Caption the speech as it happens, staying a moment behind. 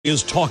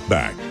is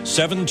TalkBack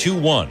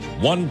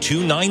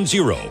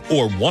 721-1290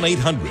 or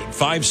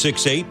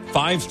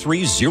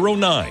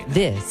 1-800-568-5309.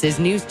 This is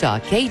News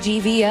Talk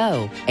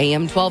KGVO,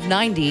 AM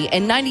 1290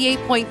 and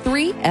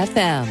 98.3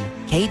 FM.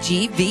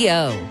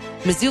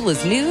 KGVO,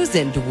 Missoula's news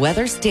and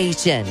weather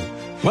station.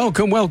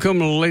 Welcome,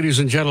 ladies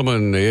and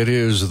gentlemen. It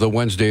is the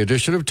Wednesday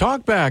edition of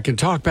Talkback, and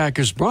Talkback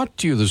is brought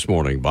to you this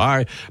morning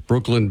by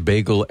Brooklyn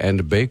Bagel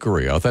and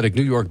Bakery. Authentic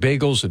New York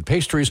bagels and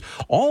pastries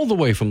all the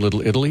way from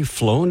Little Italy,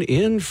 flown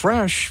in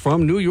fresh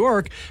from New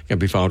York, can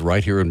be found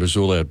right here in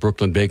Missoula at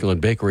Brooklyn Bagel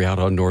and Bakery out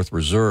on North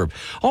Reserve.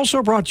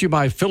 Also brought to you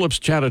by Phillips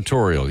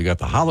Janitorial. You got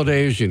the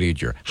holidays, you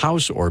need your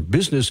house or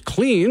business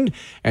cleaned,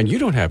 and you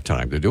don't have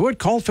time to do it.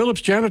 Call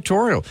Phillips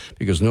Janitorial,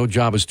 because no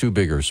job is too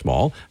big or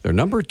small. Their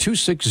number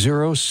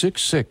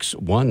 260-6617.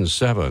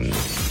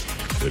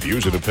 The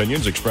views and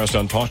opinions expressed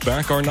on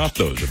Talkback are not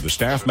those of the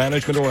staff,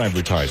 management, or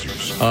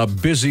advertisers. A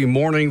busy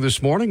morning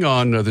this morning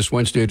on this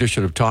Wednesday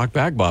edition of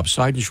Talkback. Bob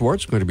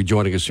Seidenschwartz going to be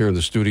joining us here in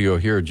the studio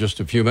here in just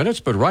a few minutes.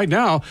 But right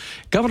now,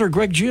 Governor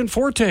Greg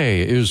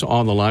Gianforte is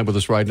on the line with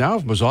us right now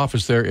from his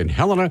office there in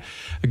Helena.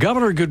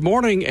 Governor, good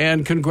morning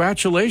and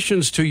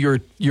congratulations to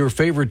your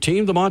favorite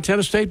team, the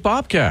Montana State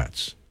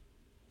Bobcats.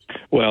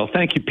 Well,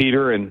 thank you,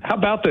 Peter. And how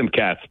about them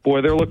Cats?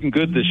 Boy, they're looking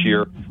good this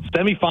year.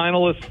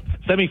 Semifinal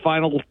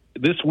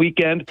this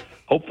weekend.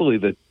 Hopefully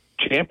the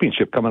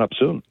championship coming up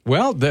soon.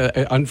 Well,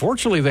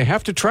 unfortunately, they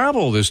have to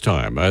travel this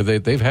time.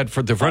 They've had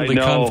for the friendly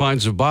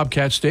confines of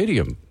Bobcat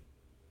Stadium.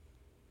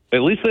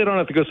 At least they don't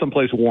have to go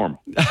someplace warm.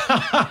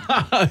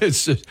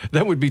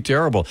 That would be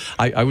terrible.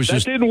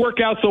 That didn't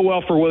work out so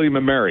well for William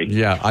and Mary.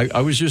 Yeah,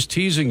 I was just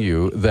teasing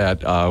you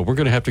that we're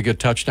going to have to get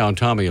Touchdown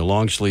Tommy a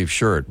long sleeve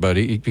shirt, but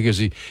because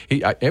he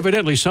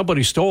evidently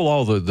somebody stole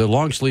all the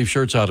long sleeve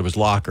shirts out of his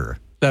locker.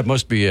 That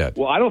must be it.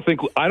 Well, I don't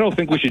think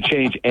we should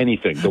change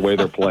anything the way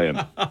they're playing.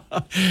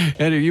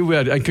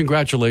 And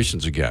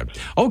congratulations again.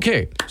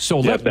 Okay,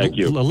 so thank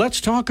you.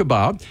 Let's talk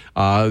about.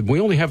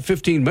 We only have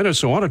 15 minutes,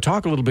 so I want to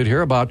talk a little bit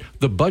here about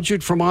the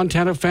budget for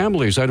Montana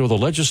families. I know the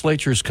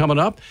legislature is coming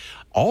up.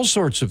 All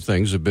sorts of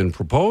things have been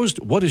proposed.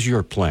 What is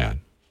your plan?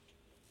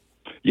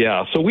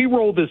 Yeah, so we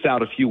rolled this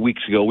out a few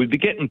weeks ago. We've been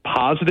getting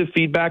positive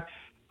feedback.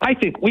 I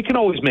think we can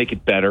always make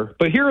it better,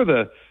 but here are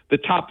the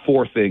top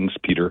four things,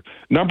 Peter.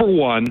 Number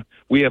one,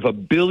 we have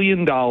 $1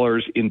 billion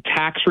in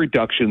tax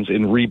reductions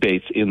and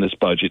rebates in this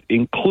budget,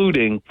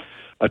 including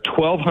a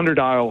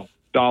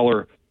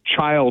 $1,200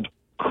 child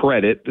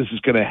credit. This is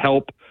going to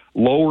help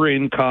lower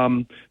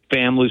income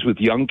families with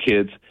young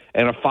kids,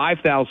 and a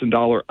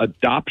 $5,000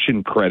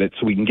 adoption credit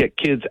so we can get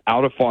kids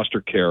out of foster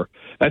care.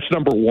 That's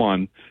number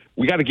one.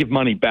 We got to give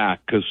money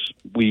back because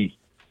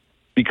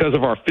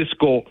of our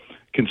fiscal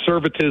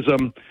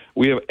conservatism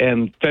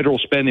and federal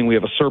spending, we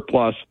have a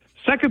surplus.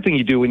 Second thing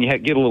you do when you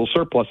get a little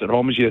surplus at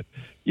home is you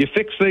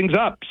fix things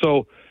up.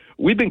 So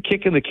we've been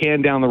kicking the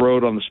can down the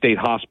road on the state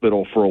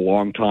hospital for a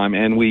long time,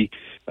 and we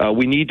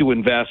need to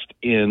invest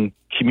in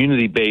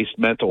community-based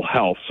mental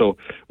health. So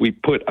we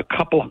put a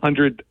couple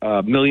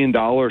 $100 million,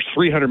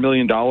 $300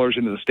 million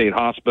into the state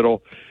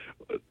hospital.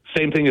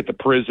 Same thing at the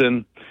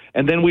prison.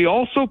 And then we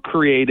also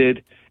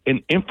created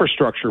an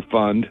infrastructure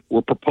fund.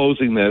 We're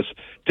proposing this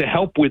to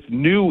help with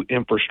new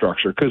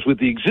infrastructure, because with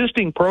the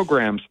existing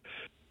programs,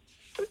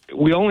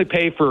 we only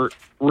pay for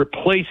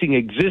replacing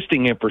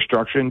existing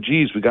infrastructure. And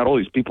geez, we got all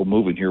these people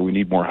moving here. We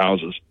need more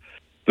houses.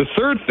 The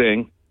third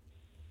thing,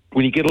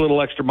 when you get a little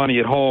extra money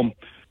at home,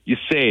 you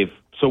save.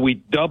 So we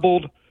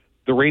doubled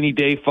the rainy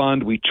day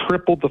fund. We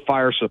tripled the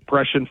fire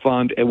suppression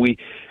fund, and we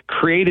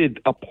created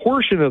a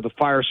portion of the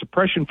fire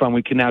suppression fund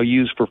we can now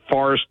use for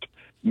forest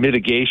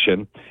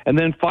mitigation. And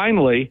then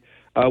finally,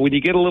 when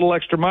you get a little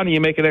extra money,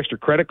 you make an extra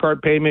credit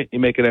card payment, you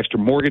make an extra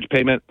mortgage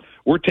payment.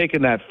 We're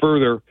taking that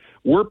further.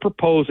 We're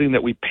proposing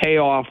that we pay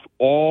off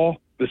all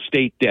the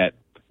state debt.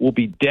 We'll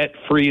be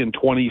debt-free in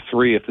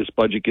 23 if this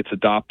budget gets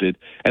adopted,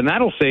 and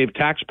that'll save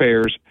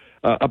taxpayers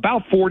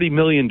about $40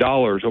 million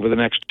over the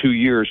next 2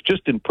 years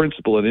just in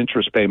principal and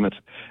interest payments,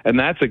 and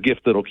that's a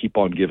gift that'll keep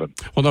on giving.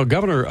 Well, now,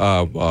 Governor,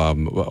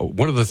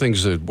 one of the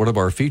things one of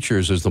our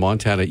features is the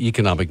Montana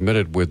Economic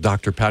Minute with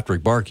Dr.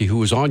 Patrick Barkey, who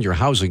was on your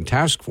housing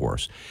task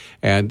force,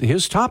 and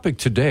his topic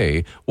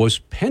today was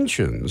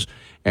pensions.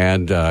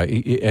 And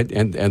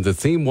the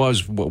theme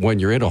was, when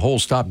you're in a hole,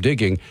 stop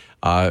digging.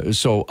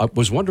 So I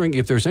was wondering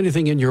if there's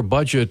anything in your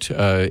budget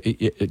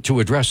to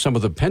address some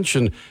of the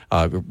pension,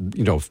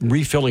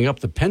 refilling up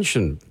the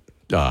pension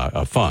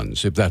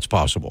funds, if that's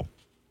possible.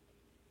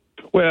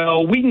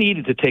 Well, we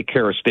needed to take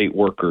care of state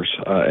workers,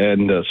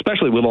 and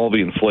especially with all the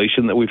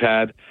inflation that we've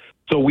had.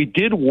 So we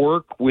did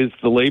work with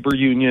the labor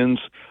unions.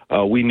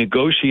 We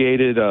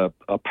negotiated a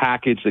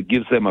package that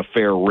gives them a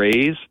fair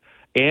raise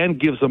and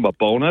gives them a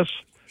bonus.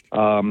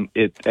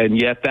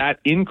 And yet that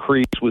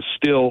increase was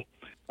still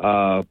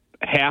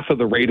half of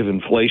the rate of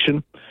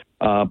inflation.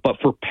 But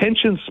for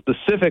pensions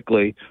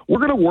specifically, we're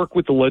going to work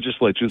with the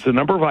legislature. There's a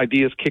number of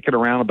ideas kicking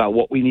around about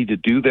what we need to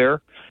do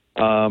there.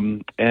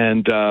 we'll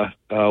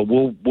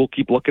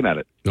keep looking at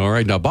it. All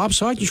right. Now, Bob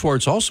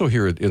Seidenschwartz also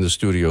here in the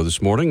studio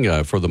this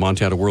morning for the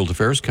Montana World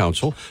Affairs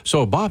Council.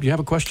 So, Bob, you have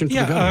a question for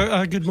the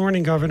governor? Good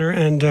morning, Governor,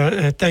 and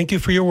thank you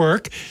for your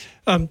work.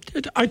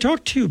 I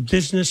talk to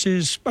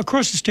businesses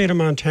across the state of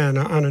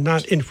Montana on a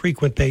not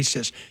infrequent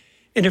basis.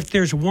 And if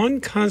there's one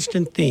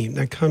constant theme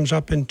that comes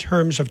up in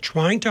terms of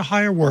trying to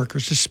hire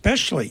workers,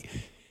 especially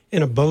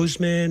in a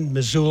Bozeman,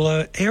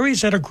 Missoula,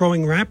 areas that are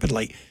growing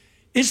rapidly,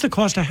 is the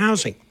cost of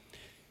housing.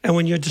 And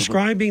when you're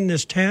describing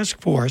this task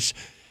force,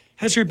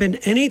 has there been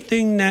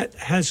anything that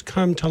has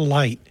come to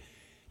light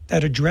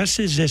that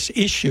addresses this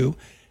issue?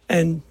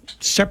 And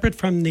separate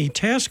from the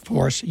task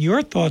force,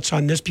 your thoughts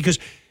on this? Because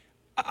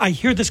I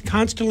hear this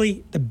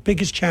constantly, the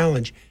biggest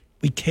challenge.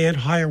 We can't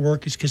hire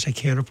workers because they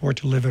can't afford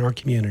to live in our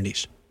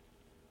communities.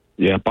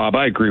 Yeah, Bob,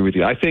 I agree with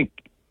you. I think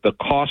the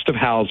cost of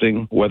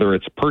housing, whether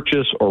it's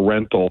purchase or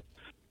rental,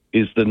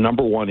 is the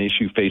number one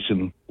issue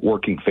facing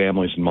working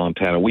families in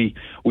Montana. We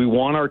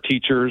want our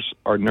teachers,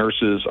 our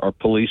nurses, our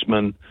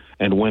policemen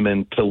and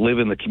women to live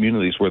in the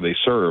communities where they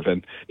serve.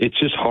 And it's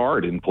just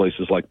hard in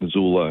places like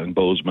Missoula and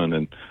Bozeman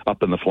and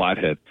up in the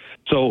Flathead.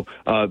 So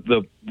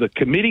the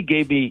committee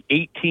gave me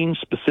 18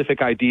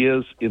 specific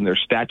ideas in their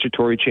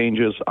statutory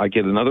changes. I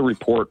get another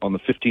report on the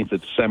 15th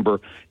of December.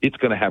 It's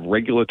going to have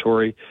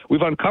regulatory.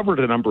 We've uncovered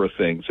a number of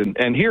things.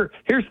 And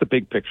here's the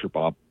big picture,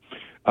 Bob.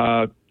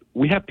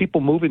 We have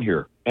people moving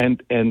here,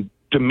 and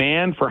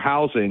demand for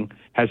housing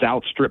has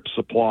outstripped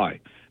supply.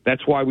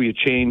 That's why we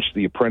changed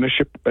the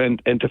apprenticeship,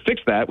 and to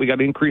fix that, we got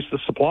to increase the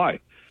supply.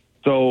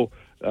 So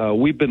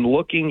we've been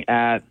looking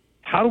at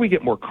how do we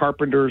get more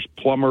carpenters,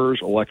 plumbers,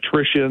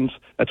 electricians.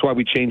 That's why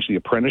we changed the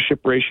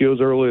apprenticeship ratios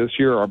earlier this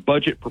year. Our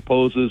budget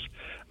proposes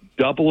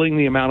doubling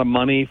the amount of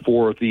money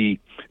for the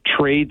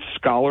trade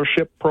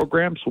scholarship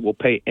program, so we'll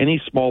pay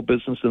any small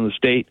business in the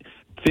state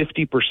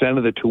 50%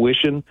 of the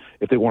tuition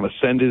if they want to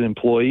send an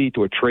employee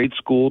to a trade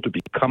school to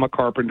become a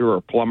carpenter or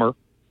a plumber.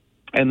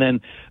 And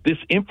then this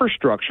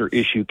infrastructure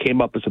issue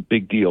came up as a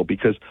big deal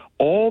because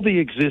all the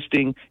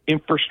existing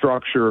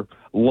infrastructure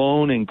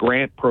loan and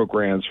grant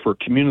programs for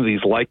communities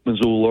like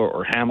Missoula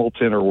or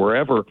Hamilton or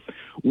wherever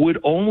would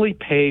only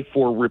pay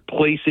for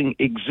replacing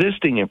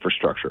existing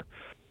infrastructure.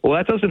 Well,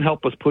 that doesn't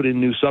help us put in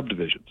new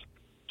subdivisions.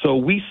 So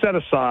we set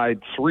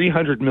aside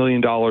 $300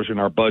 million in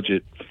our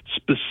budget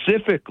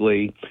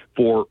specifically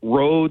for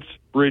roads,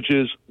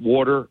 bridges,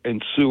 water,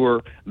 and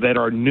sewer that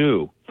are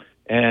new.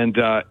 And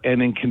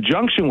in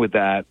conjunction with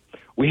that,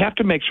 we have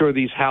to make sure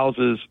these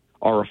houses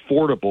are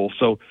affordable.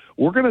 So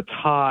we're going to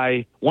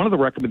tie, one of the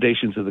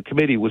recommendations of the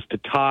committee was to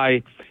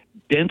tie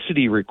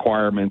density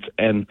requirements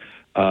and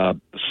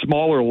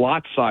smaller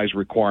lot size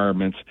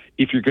requirements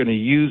if you're going to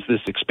use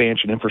this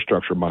expansion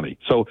infrastructure money.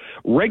 So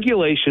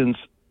regulations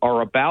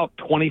are about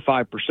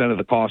 25% of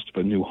the cost of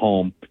a new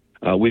home.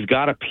 We've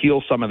got to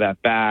peel some of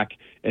that back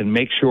and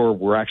make sure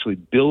we're actually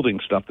building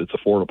stuff that's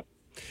affordable.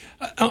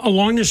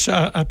 Along this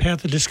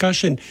path of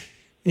discussion,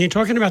 when you're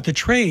talking about the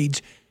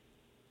trades,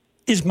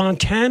 is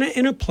Montana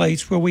in a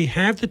place where we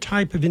have the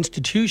type of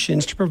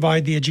institutions to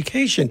provide the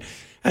education?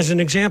 As an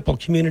example,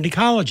 community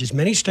colleges.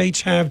 Many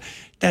states have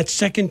that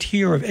second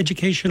tier of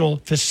educational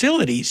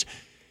facilities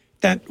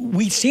that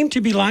we seem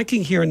to be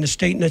lacking here in the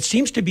state, and that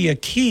seems to be a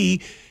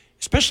key,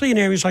 especially in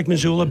areas like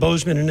Missoula,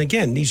 Bozeman, and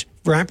again, these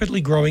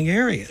rapidly growing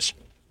areas.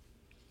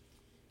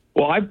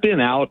 Well, I've been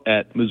out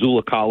at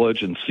Missoula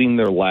College and seen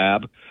their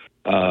lab.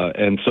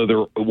 And so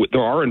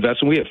there are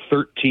investments. We have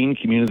 13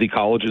 community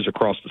colleges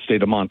across the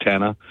state of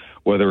Montana,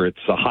 whether it's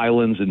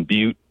Highlands and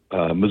Butte,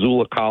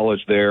 Missoula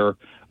College there,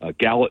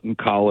 Gallatin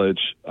College,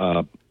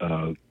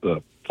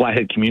 the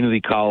Flathead Community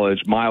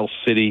College, Miles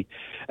City.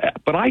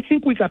 But I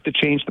think we got to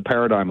change the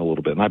paradigm a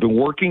little bit. And I've been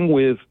working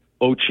with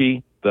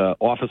OCHE, the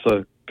Office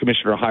of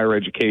Commissioner of Higher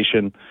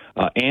Education,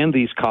 and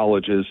these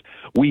colleges.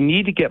 We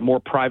need to get more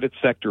private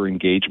sector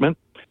engagement.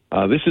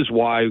 This is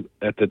why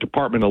at the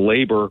Department of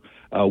Labor,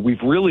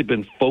 we've really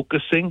been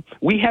focusing.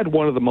 We had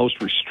one of the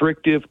most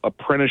restrictive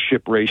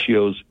apprenticeship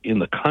ratios in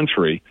the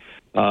country.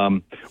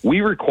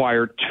 We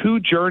required 2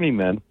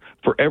 journeymen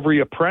for every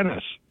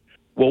apprentice.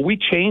 Well, we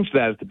changed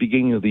that at the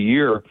beginning of the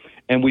year,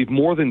 and we've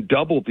more than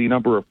doubled the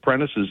number of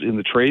apprentices in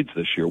the trades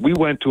this year. We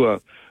went to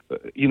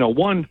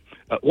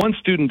one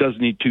student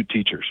doesn't need 2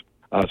 teachers.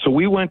 So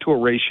we went to a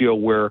ratio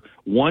where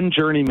 1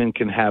 journeyman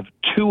can have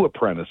 2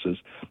 apprentices,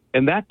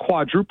 and that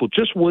quadrupled.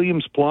 Just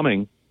Williams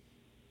Plumbing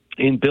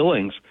in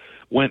Billings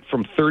went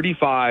from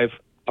 35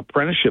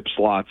 apprenticeship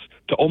slots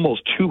to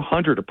almost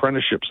 200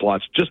 apprenticeship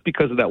slots just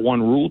because of that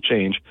one rule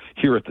change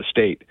here at the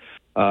state.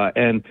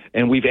 And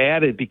we've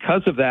added,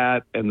 because of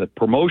that and the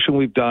promotion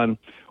we've done,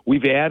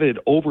 we've added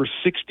over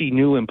 60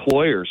 new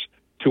employers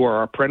to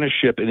our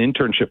apprenticeship and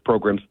internship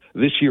programs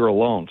this year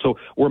alone. So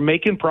we're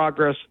making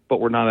progress,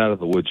 but we're not out of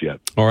the woods yet.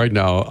 All right,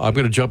 now I'm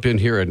going to jump in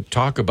here and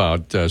talk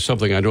about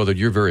something I know that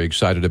you're very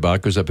excited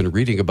about because I've been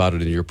reading about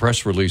it in your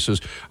press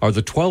releases, are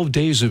the 12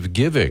 days of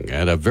giving,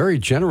 and very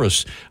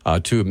generous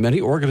to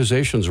many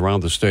organizations around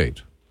the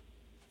state.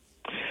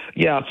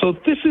 Yeah, so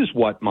this is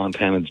what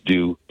Montanans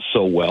do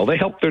so well. They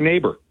help their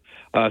neighbor.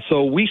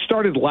 So we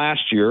started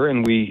last year,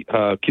 and we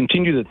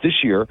continued it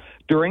this year.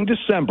 During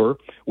December,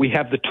 we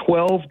have the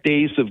 12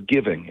 Days of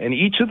Giving. And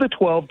each of the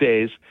 12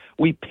 days,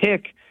 we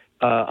pick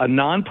a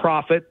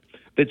nonprofit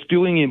that's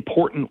doing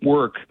important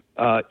work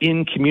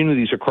in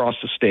communities across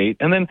the state.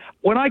 And then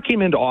when I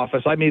came into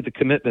office, I made the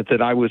commitment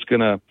that I was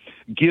going to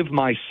give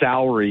my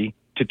salary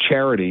to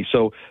charity.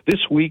 So this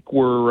week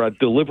we're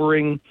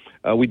delivering.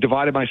 We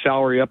divided my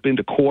salary up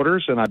into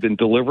quarters, and I've been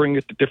delivering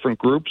it to different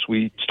groups.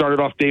 We started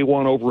off day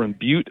one over in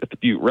Butte at the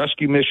Butte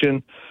Rescue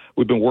Mission.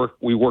 We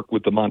work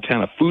with the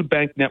Montana Food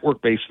Bank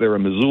Network based there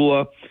in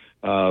Missoula.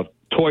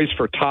 Toys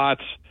for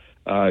Tots.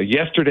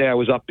 Yesterday I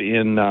was up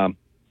in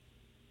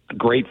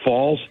Great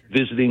Falls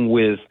visiting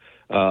with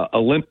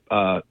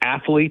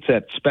athletes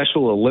at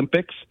Special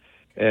Olympics.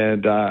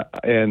 And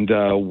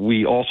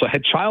we also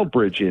had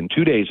ChildBridge in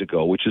 2 days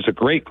ago, which is a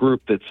great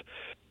group that's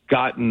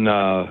gotten,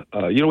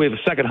 we have the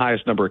second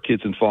highest number of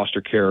kids in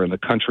foster care in the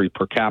country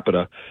per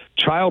capita.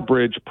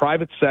 ChildBridge,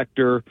 private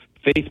sector,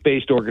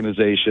 faith-based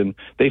organization,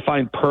 they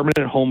find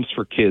permanent homes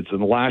for kids. In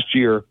the last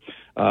year,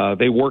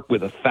 they worked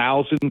with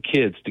 1,000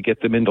 kids to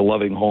get them into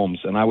loving homes,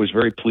 and I was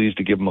very pleased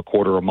to give them a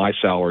quarter of my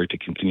salary to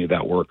continue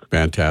that work.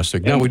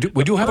 Fantastic. Now, we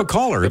do have a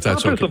caller, if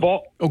that's okay.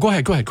 Go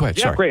ahead.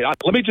 Yeah, sorry. Great.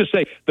 Let me just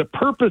say, the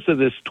purpose of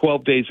this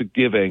 12 Days of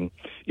Giving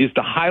is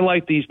to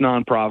highlight these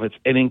nonprofits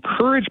and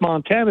encourage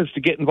Montanans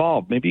to get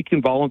involved. Maybe you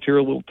can volunteer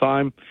a little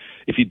time.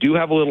 If you do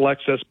have a little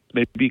excess,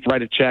 maybe you can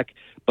write a check,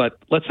 but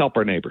let's help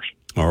our neighbors.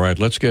 All right,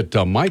 let's get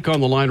Mike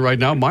on the line right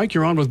now. Mike,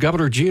 you're on with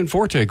Governor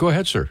Gianforte. Go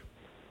ahead, sir.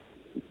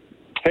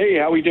 Hey,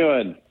 how we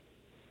doing?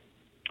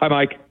 Hi,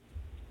 Mike.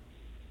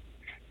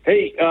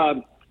 Hey,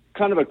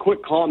 kind of a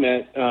quick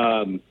comment.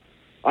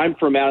 I'm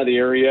from out of the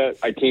area.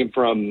 I came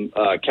from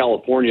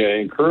California,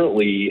 and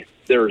currently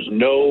there's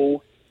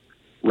no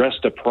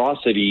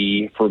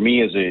reciprocity for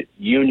me as a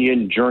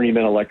union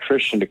journeyman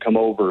electrician to come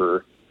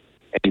over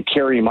and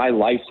carry my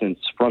license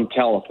from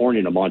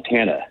California to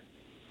Montana.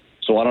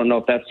 So I don't know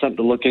if that's something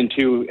to look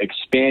into,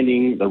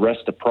 expanding the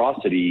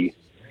reciprocity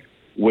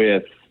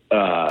with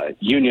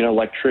union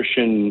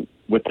electrician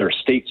with their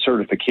state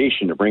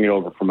certification to bring it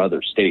over from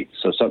other states.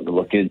 So something to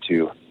look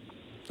into.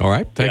 All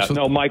right. Thanks. Yeah,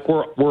 no, Mike,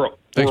 we're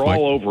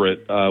all over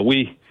it.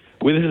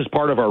 This is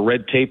part of our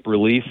red tape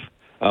relief.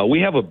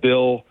 We have a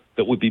bill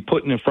that would be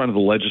put in front of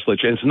the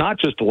legislature. And it's not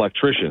just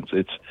electricians.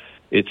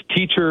 It's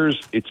teachers,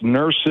 it's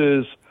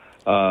nurses,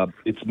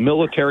 it's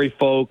military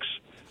folks,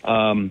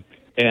 and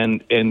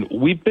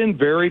we've been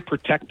very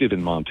protected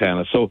in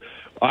Montana. So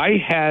I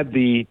had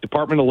the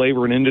Department of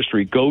Labor and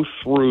Industry go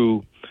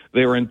through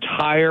their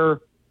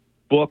entire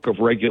book of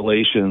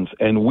regulations,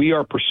 and we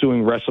are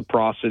pursuing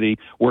reciprocity.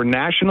 Where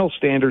national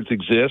standards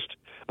exist,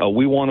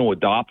 we want to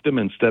adopt them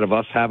instead of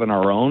us having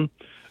our own,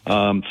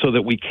 so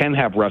that we can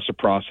have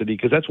reciprocity,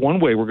 because that's one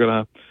way we're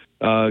going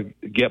to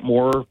get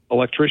more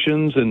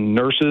electricians and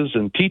nurses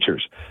and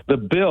teachers. The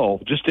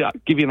bill, just to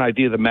give you an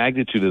idea of the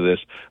magnitude of this,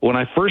 when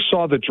I first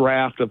saw the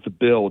draft of the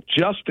bill,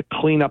 just to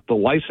clean up the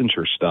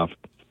licensure stuff,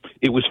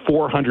 it was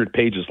 400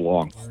 pages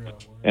long.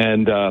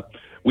 And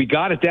we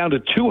got it down to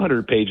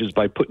 200 pages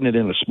by putting it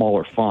in a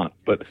smaller font.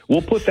 But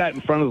we'll put that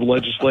in front of the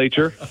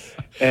legislature,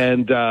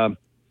 and I'm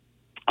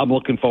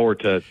looking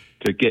forward to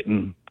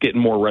getting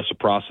more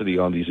reciprocity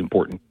on these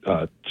important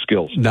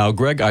skills. Now,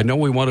 Greg, I know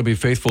we want to be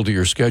faithful to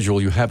your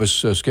schedule. You have us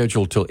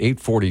scheduled till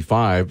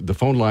 8:45. The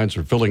phone lines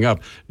are filling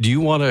up. Do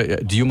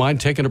you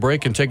mind taking a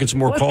break and taking some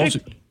more calls?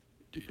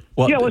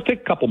 Let's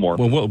take a couple more.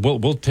 Well,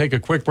 we'll take a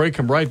quick break,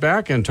 come right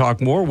back, and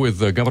talk more with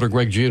Governor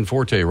Greg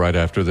Gianforte right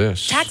after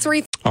this. Tax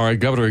refund. All right,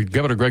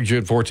 Governor Greg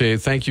Gianforte,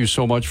 thank you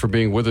so much for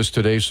being with us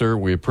today, sir.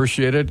 We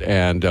appreciate it,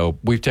 and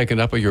we've taken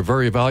up your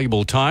very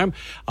valuable time.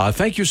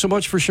 Thank you so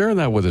much for sharing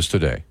that with us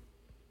today.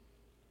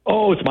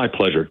 Oh, it's my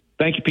pleasure.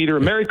 Thank you, Peter.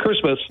 Merry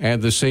Christmas.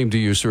 And the same to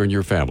you, sir, and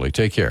your family.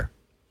 Take care.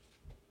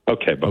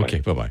 Okay, bye-bye. Okay,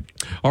 bye-bye.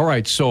 All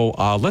right, so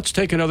let's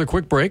take another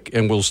quick break,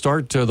 and we'll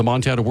start the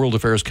Montana World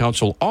Affairs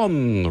Council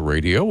on the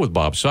radio with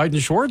Bob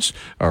Seidenschwartz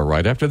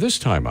right after this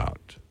timeout.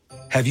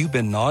 Have you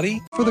been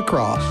naughty? For the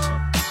cross.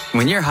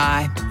 When you're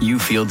high, you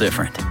feel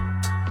different.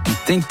 You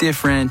think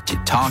different, you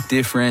talk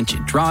different,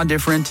 you draw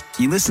different,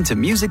 you listen to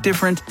music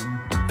different,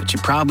 but you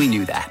probably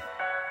knew that.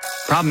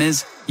 Problem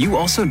is, you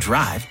also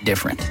drive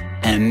different,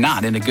 and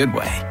not in a good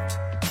way.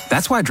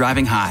 That's why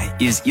driving high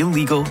is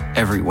illegal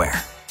everywhere.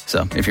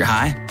 So if you're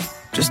high,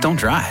 just don't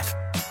drive.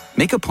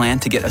 Make a plan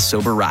to get a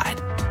sober ride.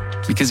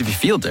 Because if you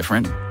feel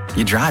different,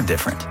 you drive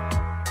different.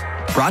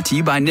 Brought to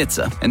you by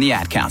NHTSA and the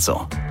Ad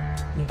Council.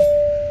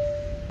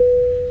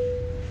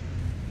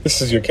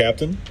 This is your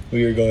captain.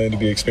 We are going to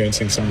be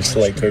experiencing some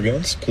slight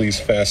turbulence. Please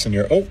fasten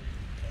your... Oh,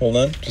 hold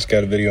on. Just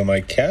got a video of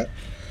my cat.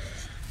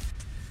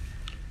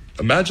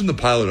 Imagine the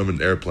pilot of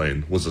an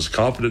airplane was as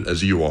confident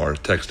as you are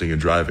texting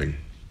and driving.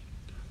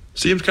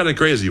 Seems kind of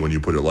crazy when you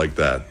put it like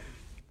that.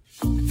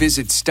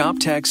 Visit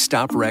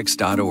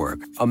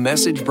StopTextStopWrecks.org. A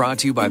message brought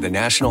to you by the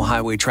National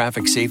Highway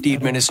Traffic Safety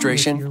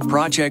Administration,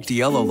 Project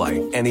Yellow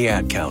Light, and the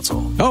Ad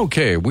Council.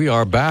 Okay, we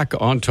are back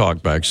on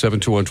Talkback.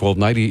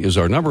 721-1290 is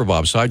our number.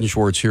 Bob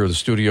Seidenschwartz here in the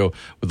studio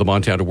with the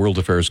Montana World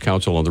Affairs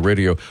Council on the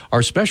radio.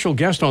 Our special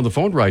guest on the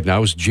phone right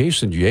now is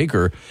Jason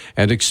Yeager,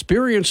 an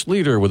experienced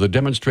leader with a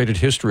demonstrated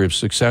history of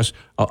success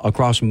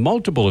across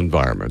multiple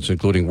environments,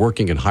 including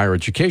working in higher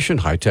education,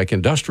 high-tech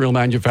industrial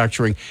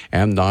manufacturing,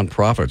 and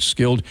nonprofits.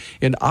 Skilled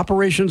in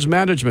operations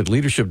management,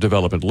 leadership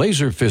development,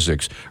 laser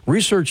physics,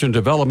 research and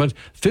development,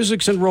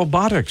 physics and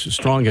robotics,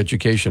 strong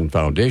education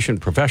foundation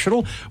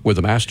professional with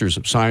a Master's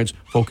of Science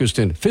focused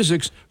in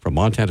physics from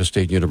Montana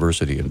State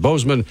University in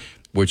Bozeman,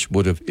 which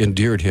would have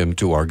endeared him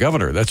to our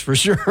governor, that's for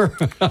sure.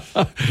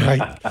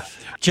 Right.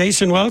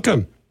 Jason,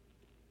 welcome.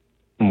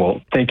 Well,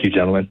 thank you,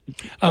 gentlemen.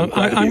 I'm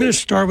going to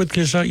start with,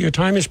 because your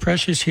time is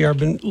precious here. I've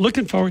been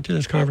looking forward to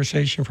this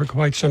conversation for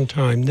quite some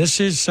time.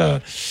 This is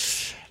a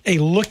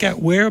look at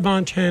where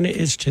Montana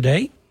is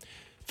today,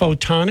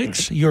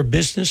 photonics, your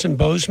business in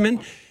Bozeman,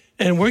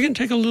 and we're going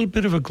to take a little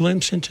bit of a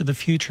glimpse into the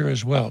future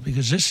as well,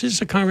 because this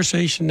is a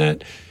conversation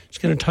that is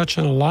going to touch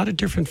on a lot of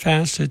different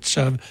facets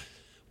of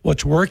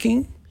what's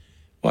working,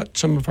 what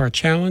some of our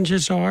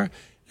challenges are,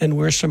 and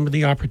where some of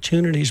the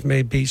opportunities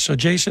may be. So,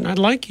 Jason, I'd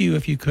like you,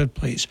 if you could,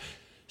 please,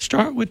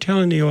 start with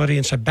telling the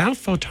audience about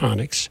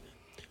photonics,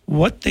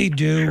 what they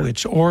do,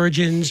 its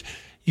origins,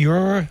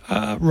 your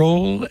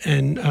role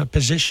and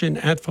position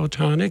at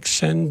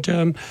Photonics,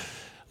 and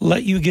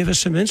let you give us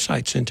some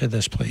insights into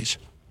this, please.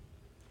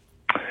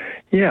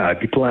 Yeah, I'd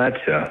be glad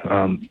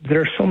to.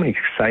 There are so many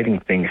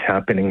exciting things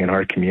happening in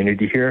our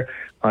community here.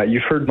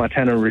 You've heard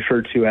Montana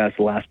referred to as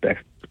the last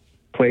best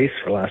place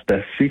or last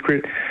best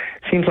secret.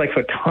 Seems like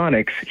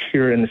photonics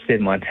here in the state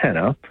of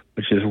Montana,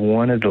 which is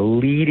one of the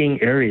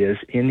leading areas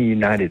in the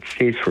United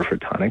States for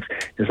photonics,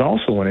 is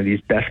also one of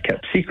these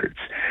best-kept secrets.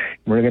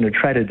 We're going to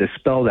try to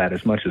dispel that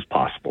as much as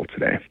possible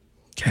today.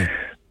 Okay.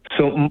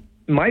 So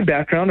my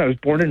background, I was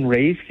born and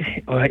raised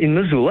in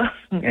Missoula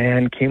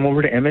and came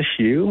over to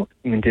MSU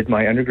and did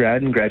my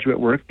undergrad and graduate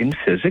work in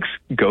physics.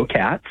 Go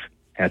Cats.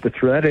 Had to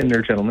throw that in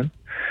there, gentlemen.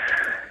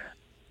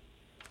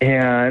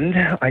 And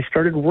I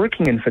started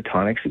working in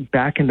photonics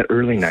back in the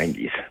early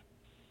 90s.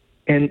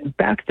 And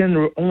back then,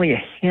 there were only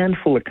a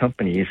handful of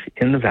companies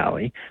in the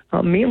Valley,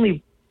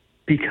 mainly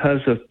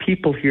because of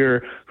people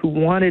here who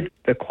wanted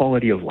the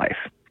quality of life.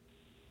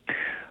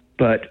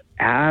 But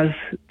as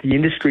the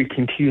industry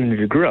continued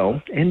to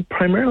grow, and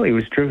primarily it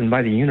was driven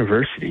by the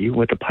university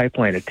with a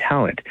pipeline of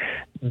talent,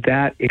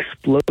 that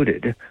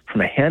exploded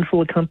from a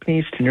handful of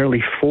companies to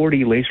nearly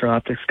 40 laser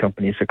optics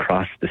companies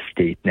across the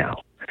state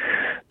now.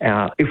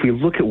 If we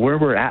look at where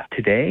we're at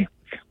today,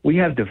 we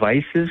have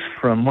devices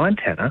from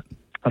Montana,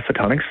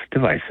 photonics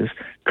devices,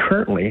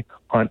 currently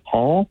on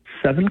all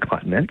 7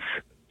 continents,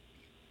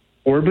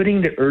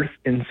 orbiting the Earth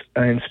in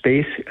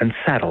space and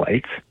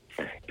satellites.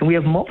 And we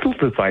have multiple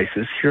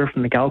devices here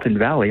from the Gallatin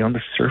Valley on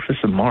the surface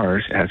of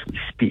Mars as we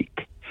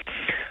speak.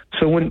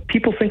 So when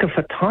people think of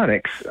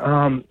photonics,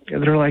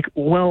 they're like,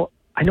 well,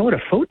 I know what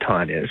a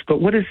photon is,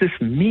 but what does this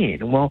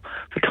mean? Well,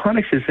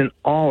 photonics is in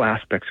all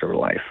aspects of our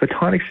life.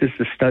 Photonics is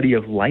the study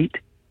of light,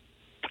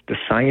 the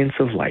science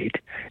of light,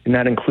 and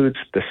that includes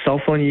the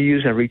cell phone you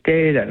use every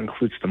day, that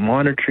includes the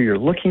monitor you're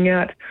looking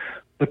at,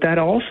 but that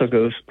also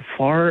goes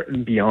far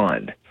and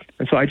beyond.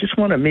 And so I just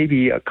want to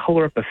maybe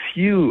color up a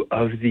few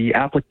of the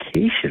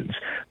applications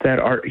that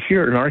are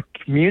here in our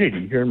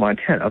community, here in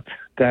Montana,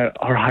 that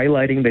are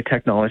highlighting the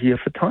technology of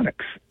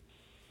photonics.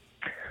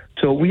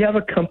 So we have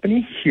a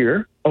company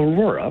here,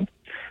 Aurora,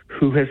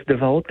 who has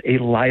developed a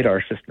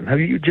LiDAR system. Have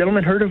you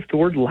gentlemen heard of the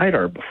word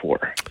LiDAR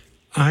before?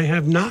 I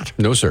have not.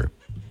 No, sir.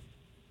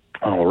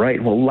 All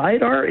right. Well,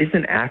 LiDAR is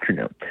an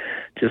acronym,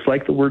 just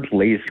like the word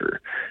laser.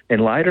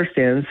 And LiDAR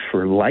stands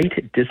for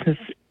Light, Distance,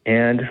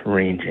 and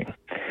Ranging.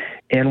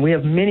 And we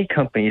have many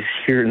companies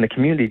here in the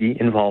community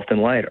involved in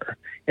LiDAR.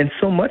 And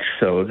so much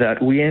so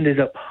that we ended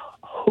up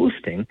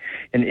hosting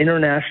an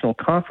international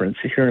conference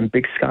here in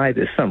Big Sky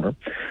this summer,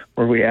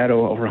 where we had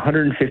over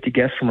 150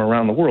 guests from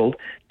around the world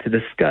to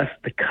discuss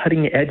the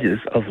cutting edges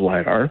of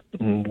LiDAR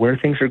and where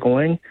things are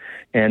going.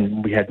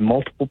 And we had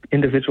multiple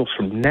individuals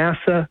from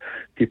NASA,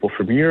 people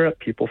from Europe,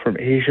 people from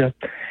Asia,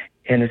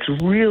 and it's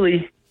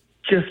really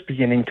just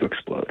beginning to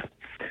explode.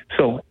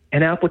 So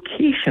an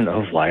application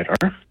of LiDAR,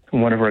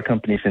 one of our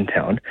companies in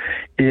town,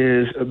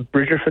 is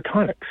Bridger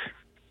Photonics.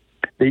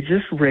 They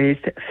just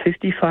raised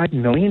 $55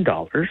 million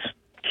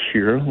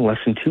here less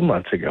than 2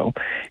 months ago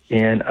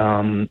in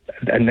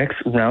the next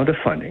round of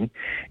funding,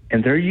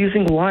 and they're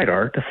using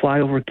LiDAR to fly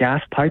over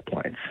gas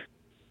pipelines.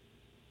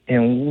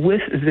 And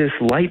with this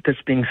light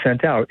that's being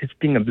sent out, it's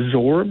being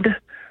absorbed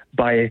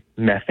by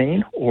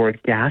methane or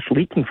gas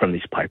leaking from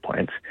these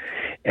pipelines,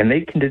 and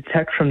they can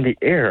detect from the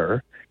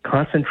air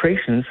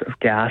concentrations of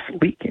gas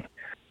leaking.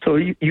 So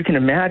you can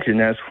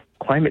imagine, as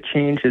climate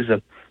change is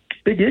a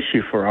big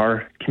issue for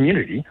our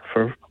community,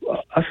 for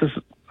us as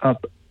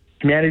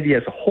humanity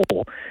as a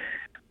whole,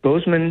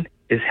 Bozeman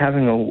is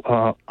having an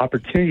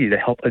opportunity to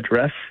help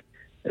address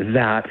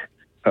that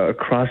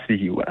across the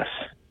U.S.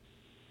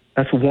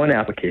 That's one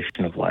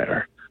application of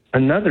LiDAR.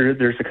 Another,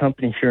 there's a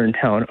company here in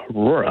town,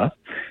 Aurora,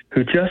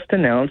 who just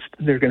announced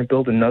they're going to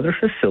build another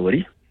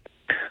facility.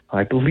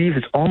 I believe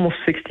it's almost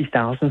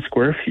 60,000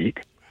 square feet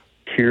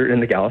here in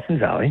the Gallatin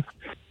Valley,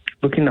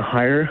 looking to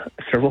hire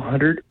several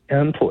hundred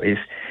employees,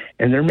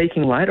 and they're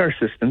making LiDAR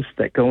systems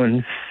that go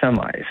in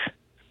semis.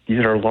 These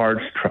are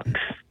large trucks.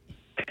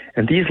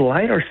 And these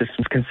LiDAR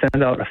systems can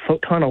send out a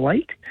photon of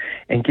light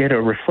and get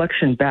a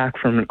reflection back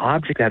from an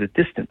object at a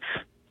distance,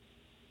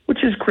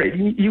 which is great.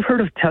 You've heard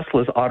of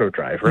Tesla's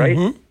AutoDrive, right?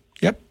 Mm-hmm.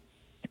 Yep.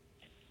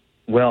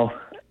 Well,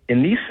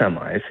 in these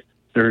semis,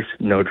 there's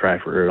no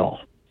driver at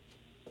all.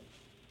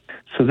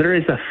 So there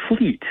is a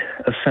fleet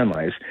of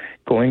semis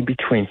going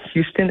between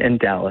Houston and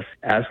Dallas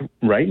as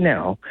right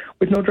now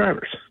with no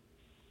drivers.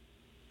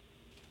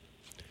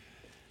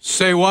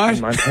 Say what?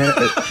 In Montana,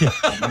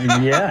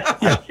 yes,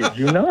 I kid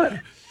you not.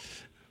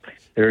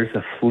 There's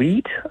a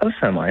fleet of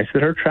semis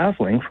that are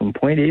traveling from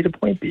point A to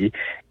point B,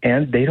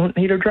 and they don't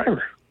need a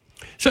driver.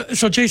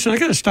 So Jason, I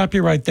got to stop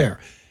you right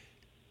there.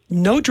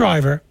 No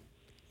driver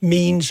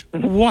means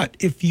what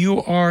if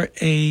you are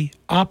a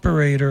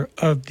operator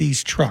of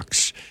these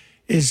trucks?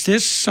 Is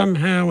this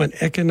somehow an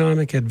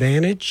economic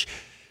advantage?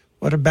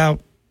 What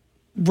about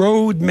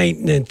road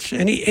maintenance?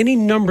 Any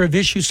number of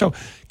issues. So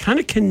kind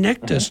of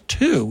connect us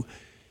to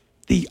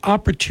the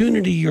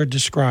opportunity you're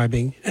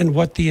describing and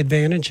what the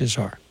advantages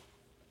are.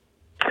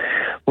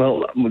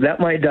 Well, that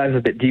might dive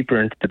a bit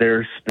deeper into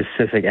their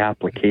specific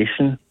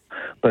application,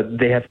 but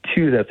they have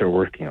two that they're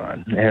working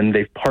on, and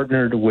they've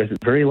partnered with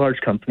very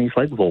large companies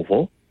like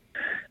Volvo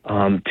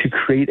to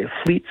create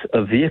fleets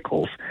of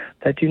vehicles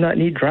that do not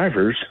need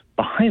drivers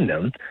behind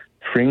them,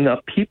 freeing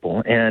up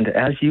people. And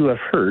as you have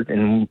heard,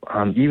 and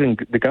even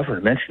the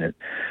governor mentioned it,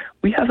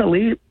 we have a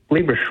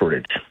labor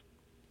shortage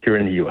here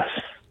in the U.S.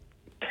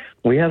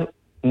 We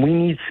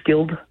need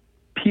skilled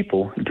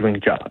people doing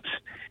jobs.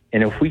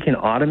 And if we can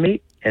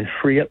automate and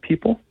free up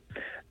people,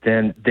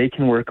 then they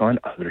can work on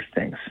other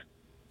things.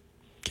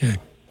 Okay.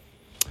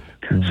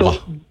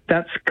 So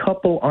that's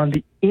couple on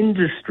the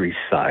industry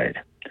side.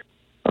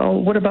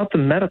 What about the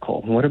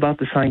medical? What about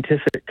the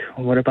scientific?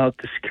 What about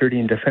the security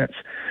and defense?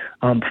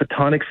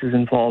 Photonics is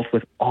involved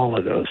with all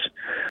of those.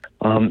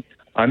 I'm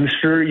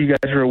sure you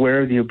guys are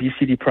aware of the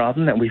obesity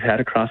problem that we've had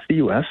across the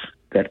U.S.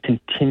 that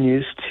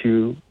continues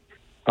to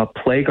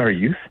plague our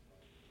youth.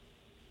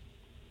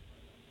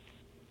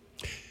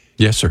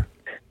 Yes, sir.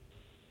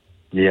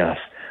 Yes.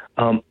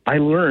 I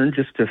learned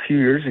just a few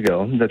years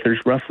ago that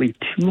there's roughly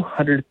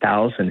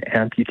 200,000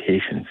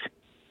 amputations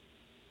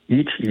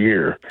each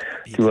year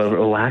due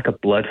to a lack of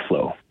blood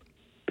flow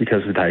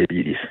because of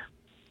diabetes.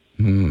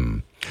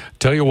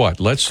 Tell you what,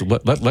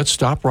 let's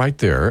stop right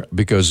there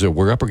because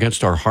we're up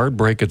against our hard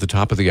break at the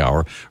top of the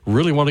hour.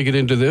 Really want to get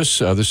into this.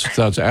 This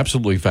sounds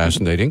absolutely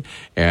fascinating.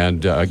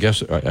 And I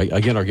guess,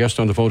 again, our guest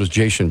on the phone is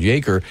Jason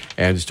Yaker,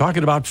 and he's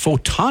talking about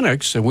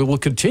photonics, and we will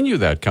continue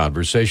that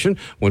conversation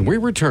when we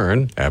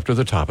return after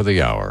the top of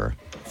the hour.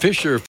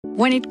 Fisher.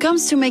 When it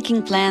comes to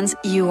making plans,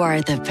 you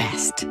are the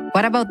best.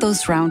 What about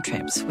those round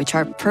trips, which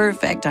are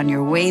perfect on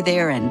your way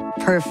there and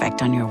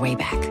perfect on your way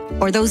back?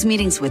 Or those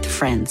meetings with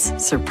friends,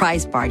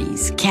 surprise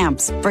parties,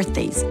 camps,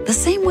 birthdays. The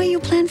same way you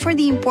plan for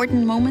the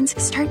important moments,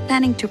 start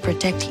planning to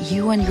protect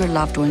you and your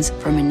loved ones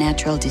from a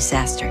natural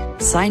disaster.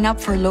 Sign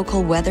up for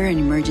local weather and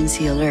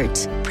emergency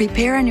alerts.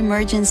 Prepare an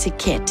emergency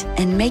kit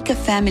and make a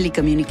family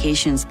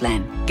communications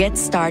plan. Get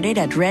started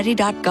at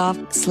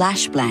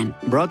ready.gov/plan.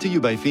 Brought to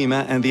you by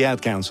FEMA and the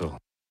Ad Council.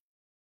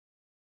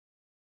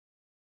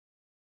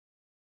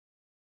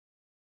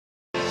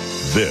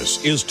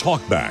 This is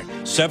Talkback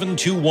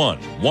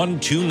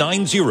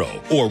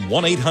 721-1290 or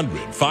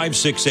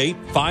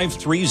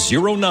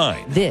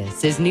 1-800-568-5309.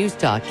 This is News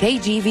Talk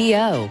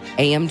KGVO,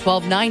 AM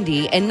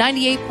 1290 and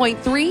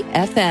 98.3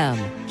 FM.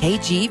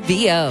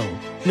 KGVO,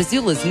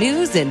 Missoula's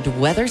news and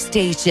weather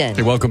station.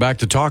 Hey, welcome back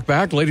to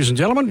Talkback. Ladies and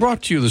gentlemen,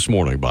 brought to you this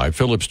morning by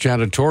Phillips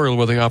Janitorial,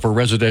 where they offer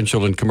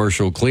residential and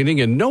commercial cleaning,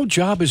 and no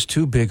job is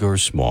too big or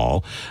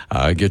small.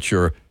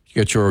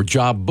 Get your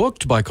job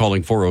booked by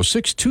calling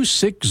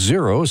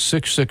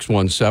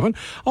 406-260-6617.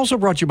 Also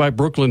brought to you by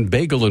Brooklyn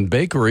Bagel and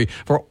Bakery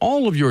for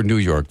all of your New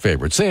York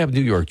favorites. They have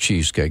New York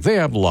cheesecake. They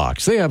have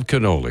lox. They have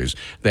cannolis.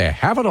 They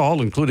have it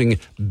all, including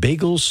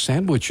bagel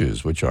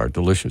sandwiches, which are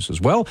delicious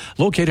as well,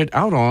 located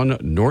out on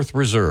North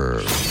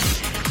Reserve.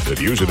 The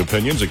views and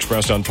opinions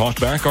expressed on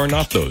Talkback are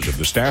not those of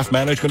the staff,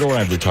 management, or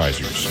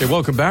advertisers. Hey,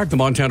 welcome back. The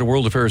Montana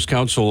World Affairs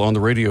Council on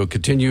the radio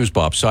continues.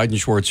 Bob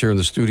Seidenschwartz here in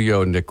the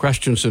studio, and Nick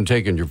Christensen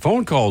taking your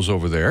phone calls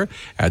over there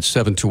at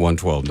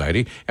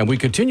 721-1290. And we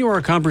continue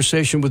our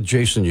conversation with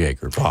Jason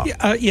Yaker. Bob.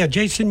 Yeah,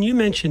 Jason, you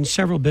mentioned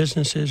several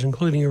businesses,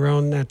 including your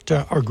own, that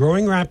are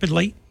growing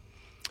rapidly,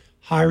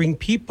 hiring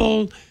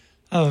people,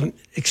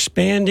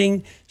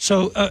 expanding.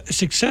 So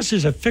success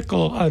is a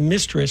fickle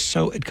mistress.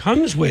 So it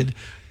comes with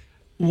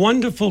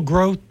wonderful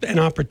growth and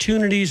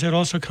opportunities. It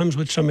also comes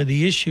with some of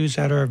the issues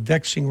that are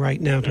vexing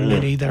right now to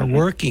many that are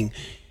working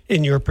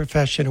in your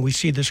profession, and we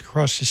see this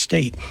across the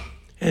state.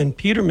 And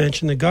Peter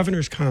mentioned the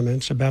governor's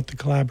comments about the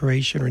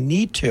collaboration or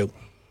need to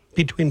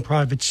between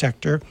private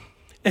sector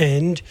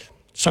and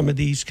some of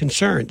these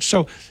concerns.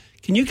 So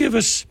can you give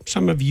us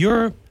some of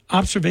your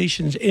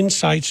observations,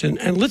 insights,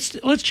 and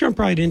let's jump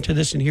right into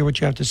this and hear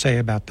what you have to say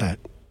about that.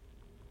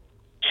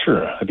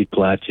 Sure, I'd be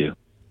glad to.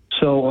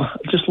 So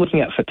just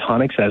looking at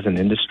photonics as an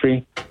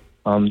industry,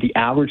 the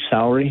average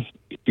salary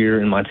here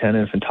in Montana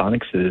in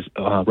photonics is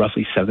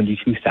roughly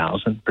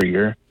 $72,000 per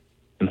year,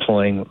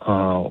 employing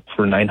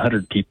for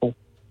 900 people.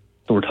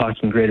 So we're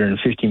talking greater than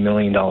 $50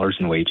 million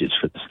in wages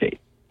for the state.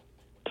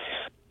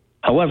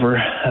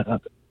 However,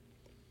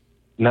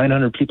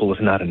 900 people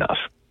is not enough.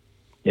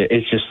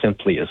 It just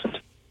simply isn't.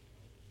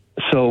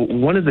 So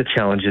one of the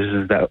challenges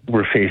is that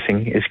we're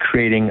facing is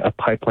creating a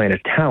pipeline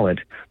of talent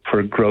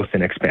for growth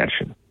and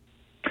expansion.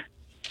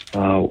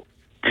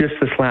 Just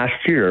this last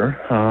year,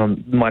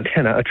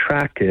 Montana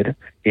attracted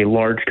a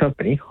large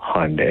company,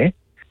 Hyundai,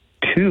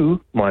 to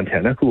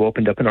Montana, who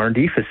opened up an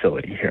R&D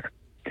facility here,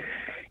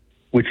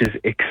 which is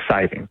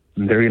exciting.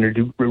 They're going to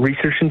do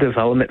research and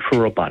development for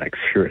robotics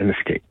here in the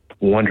state.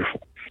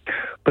 Wonderful.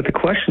 But the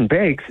question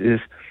begs is,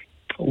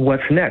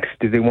 what's next?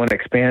 Do they want to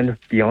expand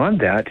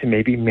beyond that to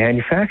maybe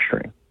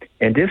manufacturing?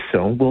 And if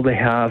so, will they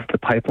have the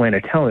pipeline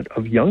of talent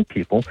of young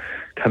people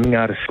coming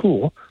out of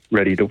school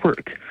ready to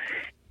work?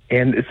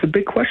 And it's a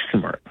big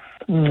question mark.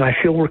 I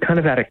feel we're kind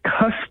of at a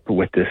cusp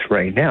with this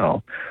right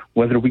now,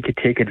 whether we could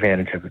take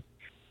advantage of it.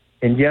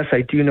 And yes,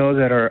 I do know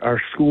that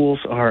our schools,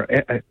 our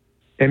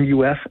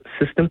MUS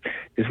system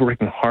is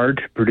working hard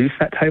to produce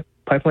that type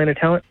pipeline of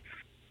talent.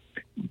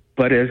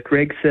 But as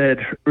Greg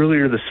said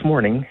earlier this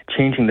morning,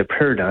 changing the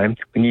paradigm,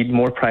 we need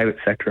more private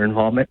sector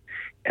involvement,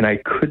 and I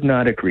could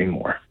not agree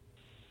more.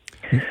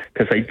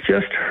 Because I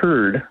just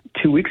heard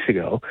 2 weeks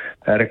ago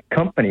that a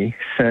company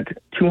sent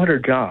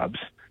 200 jobs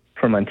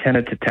from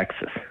Montana to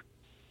Texas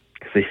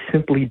because they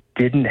simply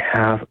didn't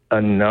have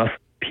enough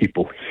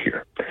people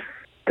here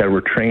that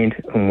were trained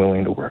and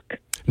willing to work.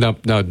 Now,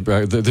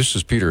 this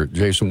is Peter.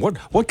 Jason,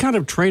 what kind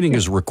of training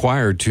is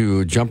required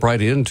to jump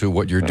right into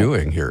what you're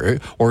doing here?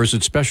 Or is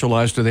it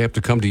specialized? Do they have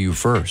to come to you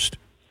first?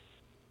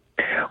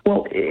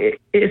 Well,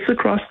 it's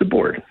across the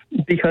board,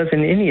 because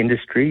in any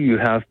industry, you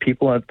have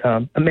people at,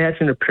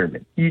 imagine a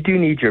pyramid. You do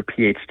need your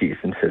PhDs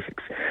in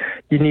physics.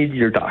 You need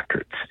your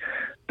doctorates,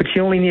 but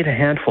you only need a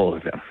handful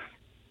of them.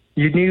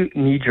 You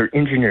need your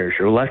engineers,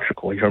 your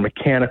electrical, your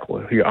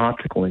mechanical, your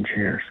optical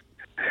engineers.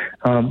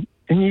 And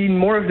you need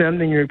more of them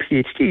than your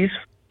PhDs,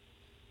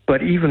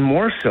 but even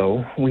more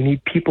so, we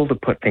need people to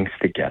put things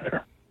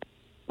together.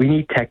 We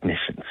need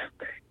technicians.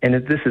 And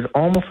this is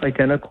almost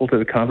identical to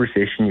the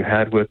conversation you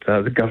had with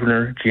the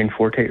Governor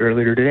Gianforte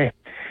earlier today.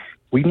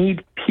 We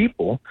need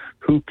people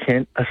who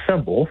can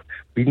assemble.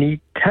 We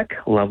need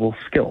tech-level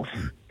skills,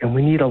 and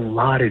we need a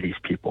lot of these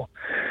people.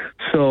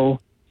 So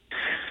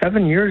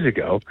 7 years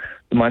ago,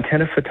 the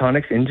Montana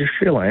Photonics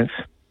Industry Alliance,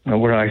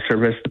 where I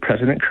serve as the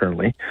president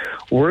currently,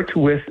 worked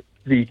with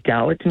the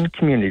Gallatin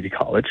Community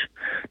College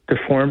to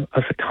form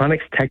a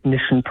photonics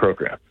technician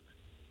program.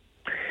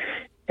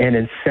 And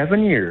in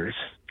 7 years,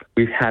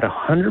 we've had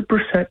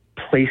 100%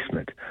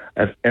 placement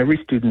of every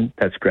student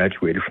that's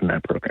graduated from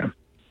that program.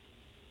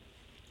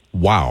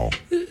 Wow.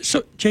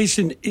 So,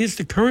 Jason, is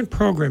the current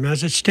program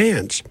as it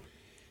stands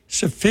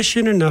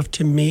sufficient enough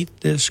to meet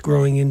this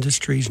growing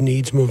industry's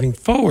needs moving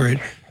forward?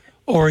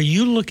 Or are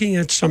you looking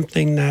at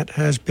something that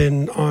has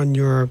been on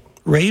your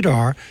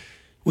radar,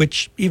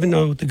 which, even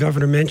though the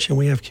governor mentioned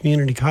we have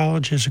community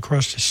colleges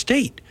across the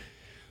state,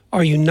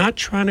 are you not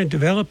trying to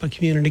develop a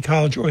community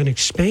college or an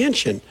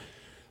expansion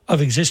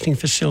of existing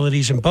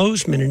facilities in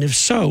Bozeman? And if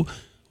so,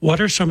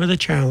 what are some of the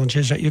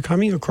challenges that you're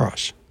coming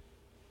across?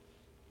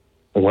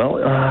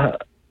 Well,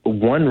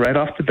 one right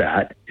off the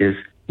bat is,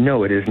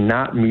 no, it is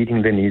not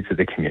meeting the needs of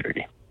the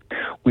community.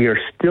 We are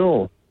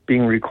still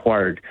being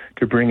required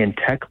to bring in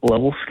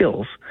tech-level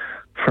skills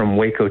from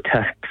Waco,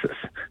 Texas,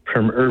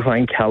 from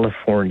Irvine,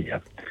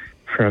 California,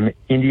 from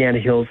Indiana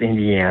Hills,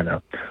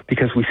 Indiana,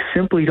 because we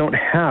simply don't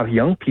have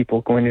young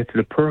people going into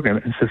the program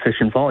in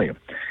sufficient volume.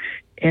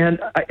 And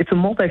it's a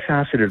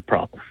multifaceted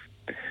problem.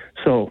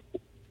 So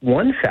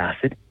one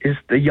facet is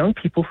the young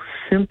people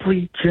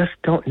simply just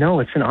don't know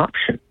it's an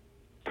option.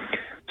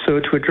 So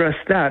to address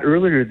that,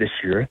 earlier this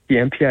year, the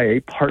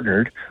MPIA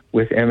partnered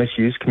with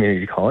MSU's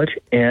Community College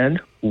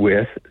and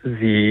with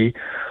the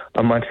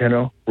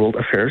Montana World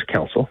Affairs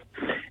Council,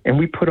 and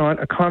we put on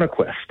a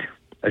ConquEst,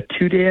 a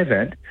 2-day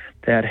event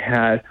that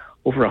had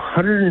over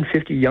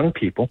 150 young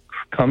people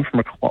come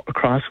from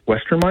across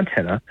western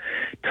Montana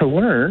to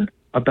learn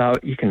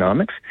about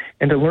economics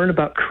and to learn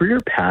about career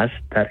paths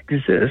that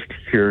exist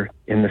here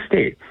in the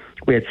state.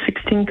 We had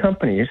 16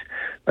 companies,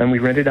 and we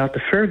rented out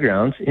the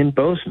fairgrounds in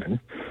Bozeman,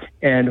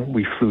 and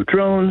we flew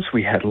drones,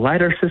 we had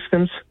LiDAR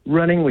systems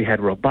running, we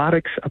had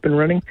robotics up and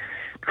running,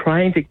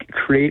 trying to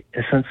create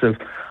a sense of,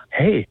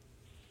 hey,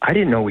 I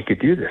didn't know we could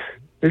do this.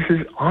 This is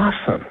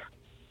awesome.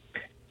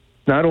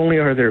 Not only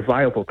are there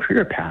viable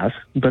career paths,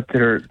 but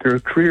there are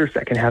careers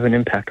that can have an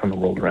impact on the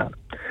world around.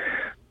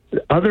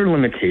 The other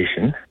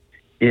limitation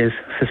is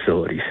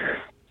facilities.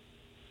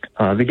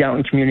 The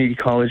Gallatin Community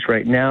College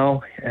right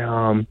now,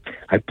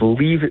 I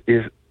believe,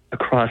 is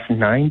across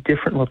 9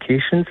 different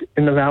locations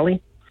in the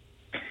Valley,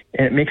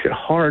 and it makes it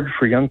hard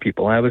for young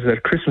people. I was at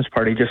a Christmas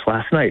party just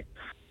last night,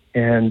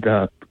 and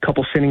a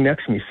couple sitting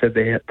next to me said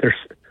their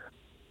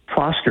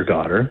foster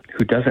daughter,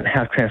 who doesn't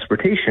have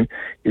transportation,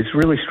 is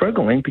really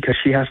struggling because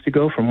she has to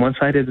go from one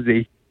side of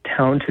the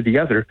town to the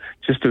other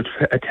just to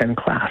attend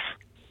class.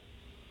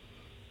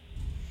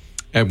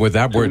 And with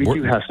that, we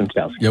do have some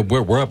challenges. Yeah,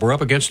 we're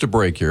up against a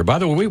break here. By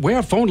the way, we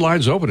have phone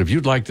lines open if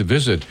you'd like to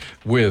visit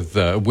with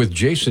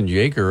Jason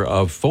Yeager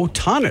of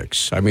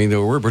Photonics. I mean,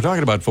 we're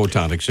talking about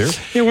photonics here.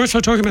 Yeah, we're also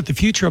talking about the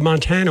future of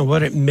Montana,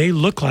 what it may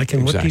look like,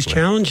 and what these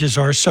challenges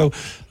are. So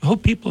I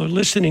hope people are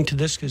listening to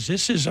this, because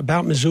this is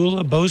about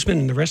Missoula, Bozeman,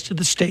 and the rest of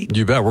the state.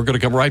 You bet. We're going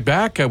to come right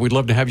back. We'd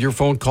love to have your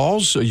phone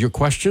calls, your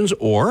questions,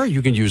 or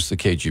you can use the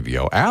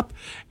KGVO app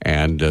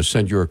and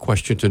send your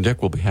question to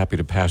Nick. We'll be happy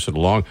to pass it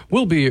along.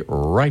 We'll be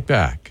right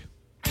back.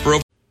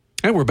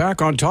 And we're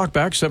back on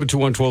Talkback.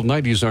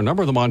 721-1290 is our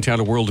number. The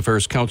Montana World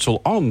Affairs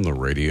Council on the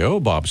radio.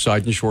 Bob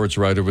Seidenschwartz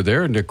right over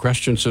there. Nick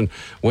Christensen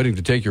waiting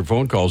to take your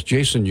phone calls.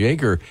 Jason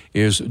Yeager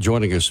is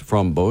joining us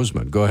from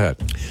Bozeman. Go ahead.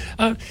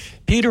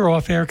 Peter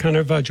off air kind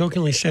of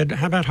jokingly said,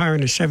 how about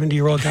hiring a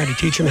 70-year-old guy to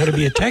teach him how to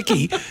be a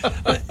techie?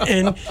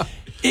 And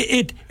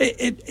it's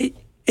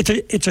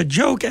a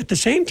joke at the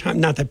same time.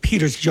 Not that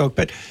Peter's a joke,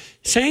 but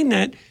saying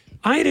that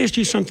I had asked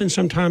you something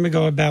some time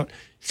ago about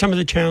some of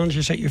the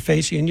challenges that you're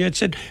facing, and you had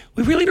said,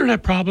 we really don't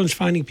have problems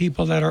finding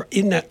people that are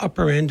in that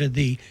upper end of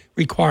the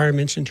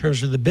requirements in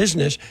terms of the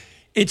business.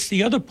 It's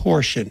the other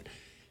portion,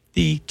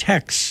 the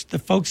techs, the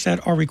folks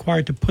that are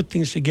required to put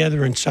things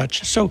together and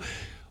such. So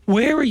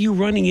where are you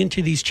running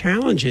into these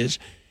challenges,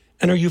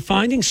 and are you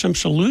finding some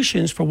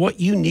solutions for what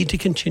you need to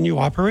continue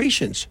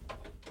operations?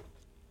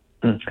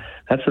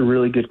 That's a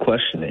really good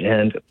question,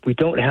 and we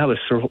don't have a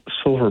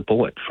silver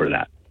bullet for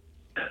that.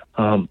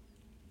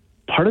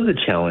 Part of the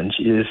challenge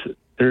is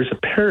there's a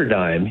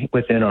paradigm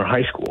within our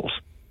high schools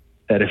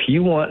that if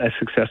you want a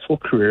successful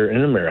career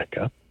in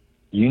America,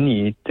 you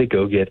need to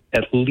go get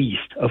at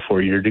least a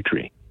 4-year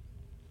degree.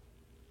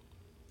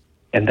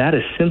 And that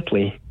is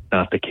simply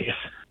not the case.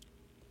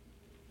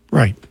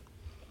 Right.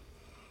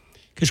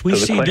 Because we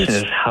so see the question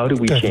this, is, how do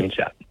we change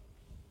that?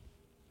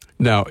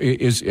 Now,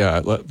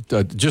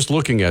 just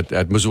looking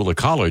at Missoula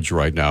College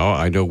right now,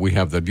 I know we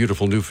have the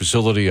beautiful new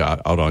facility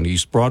out on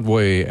East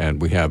Broadway,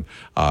 and we have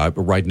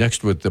right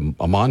next to it the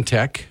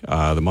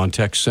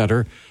Montech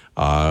Center.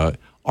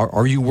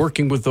 Are you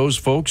working with those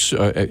folks,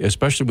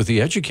 especially with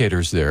the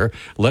educators there,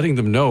 letting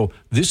them know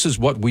this is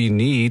what we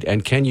need,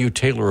 and can you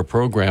tailor a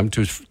program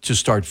to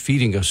start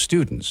feeding us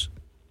students?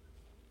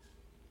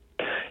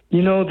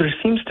 You know, there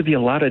seems to be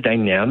a lot of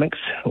dynamics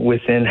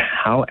within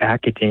how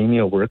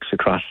academia works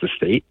across the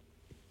state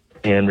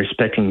and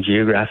respecting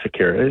geographic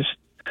areas.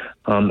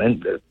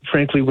 And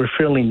frankly, we're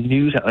fairly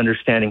new to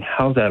understanding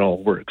how that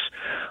all works.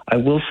 I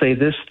will say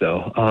this,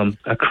 though.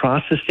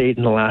 Across the state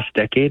in the last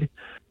decade,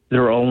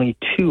 there are only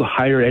 2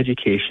 higher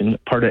education,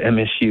 part of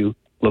MUS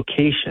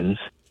locations,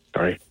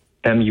 that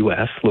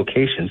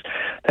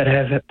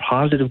have had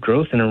positive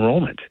growth in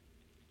enrollment.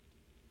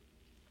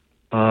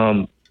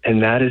 And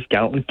that is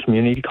Gallatin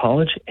Community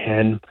College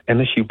and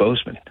MSU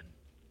Bozeman.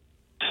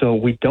 So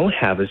we don't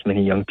have as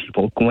many young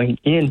people going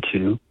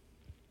into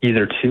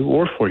either 2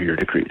 or 4-year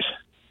degrees.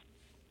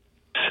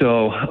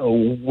 So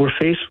we're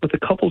faced with a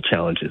couple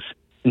challenges.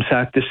 In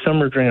fact, this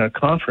summer during our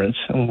conference,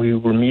 we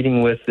were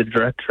meeting with the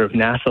director of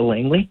NASA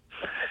Langley,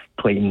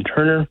 Clayton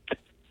Turner,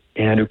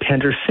 and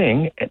Upender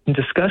Singh, and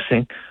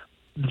discussing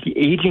the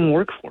aging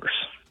workforce.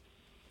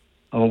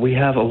 We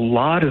have a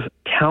lot of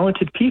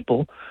talented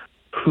people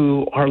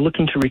who are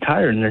looking to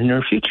retire in the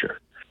near future,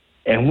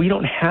 and we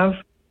don't have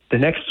the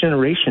next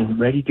generation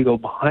ready to go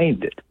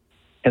behind it.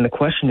 And the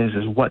question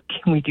is what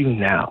can we do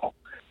now?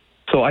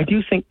 So I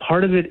do think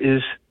part of it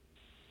is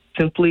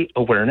simply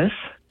awareness,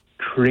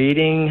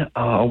 creating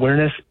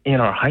awareness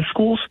in our high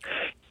schools,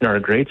 in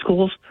our grade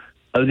schools,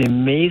 of the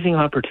amazing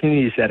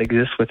opportunities that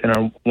exist within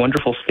our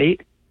wonderful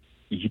state.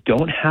 You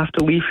don't have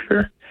to leave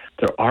here.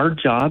 There are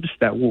jobs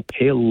that will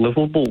pay a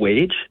livable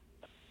wage.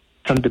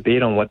 Some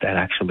debate on what that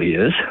actually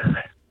is.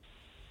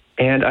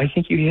 And I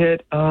think you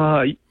hit,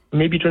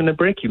 maybe during the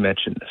break you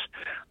mentioned this.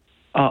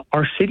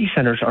 Our city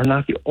centers are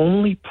not the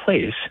only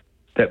place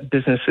that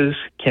businesses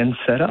can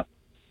set up.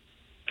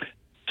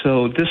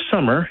 So this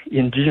summer,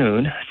 in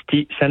June,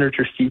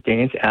 Senator Steve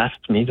Daines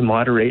asked me to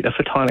moderate a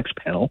photonics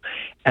panel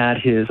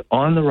at his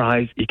On the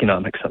Rise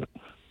Economic Summit.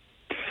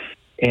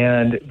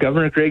 And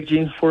Governor Greg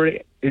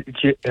Gianforte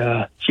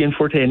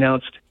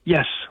announced,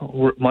 yes,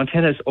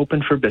 Montana is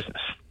open for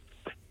business.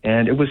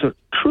 And it was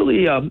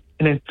truly an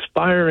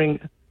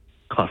inspiring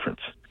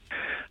conference.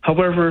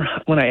 However,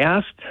 when I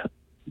asked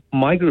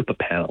my group of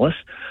panelists,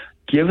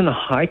 given the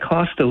high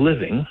cost of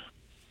living,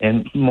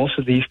 and most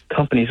of these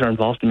companies are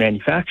involved in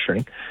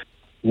manufacturing,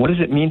 what does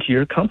it mean to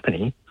your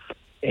company,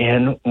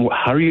 and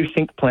how are you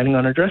planning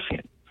on addressing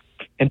it?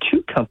 And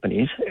 2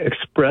 companies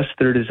expressed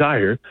their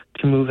desire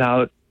to move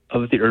out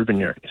of the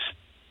urban areas,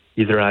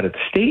 either out of the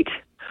state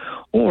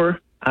or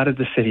out of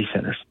the city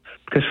centers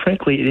because,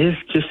 frankly, it is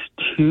just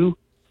too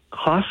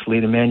costly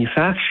to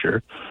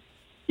manufacture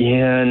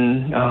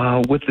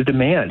with the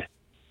demand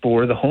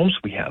for the homes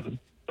we have,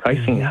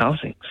 pricing,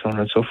 housing, so on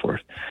and so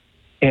forth.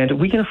 And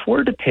we can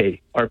afford to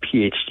pay our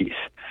PhDs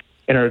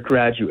and our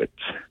graduates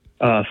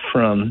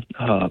from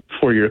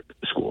four-year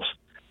schools.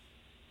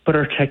 But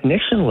our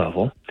technician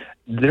level,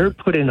 they're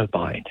put in a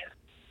bind.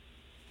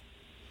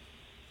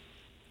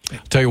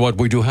 Tell you what,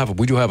 we do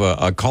have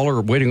a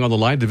caller waiting on the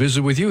line to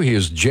visit with you. He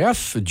is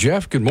Jeff.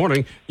 Jeff, good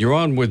morning. You're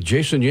on with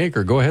Jason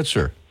Yeager. Go ahead,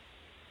 sir.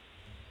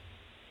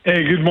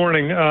 Hey, good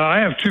morning. I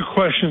have two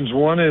questions.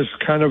 One is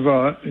kind of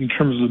in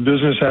terms of the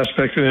business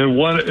aspect, and then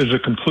one is a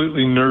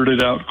completely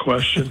nerded out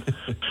question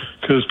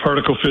because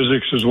particle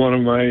physics is one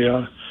of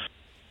my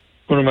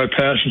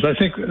passions. I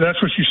think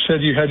that's what you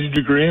said you had your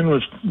degree in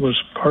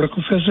was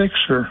particle physics,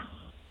 or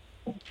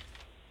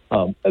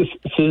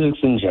physics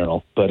in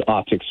general, but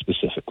optics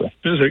specifically.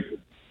 Physics.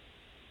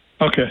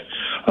 Okay.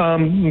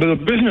 The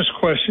business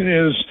question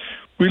is,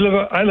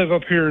 I live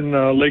up here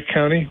in Lake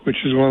County, which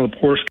is one of the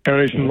poorest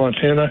counties in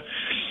Montana.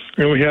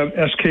 And we have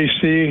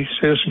SKC,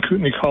 Sayers and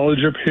Kootenai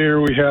College up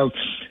here. We have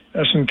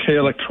S&K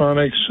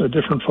Electronics,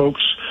 different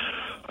folks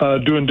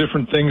doing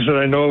different things that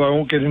I know of. I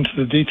won't get into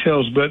the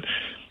details, but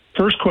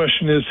first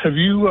question is, have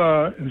you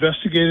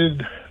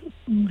investigated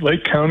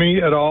Lake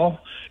County at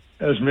all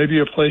as maybe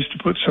a place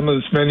to put some of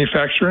this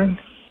manufacturing?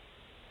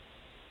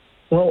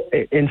 Well,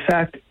 in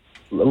fact,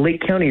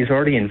 Lake County is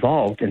already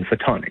involved in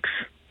photonics.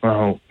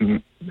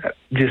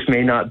 Just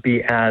may not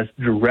be as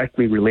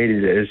directly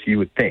related as you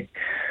would think.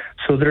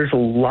 So there's a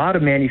lot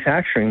of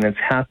manufacturing that's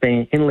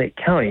happening in Lake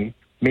County,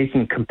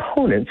 making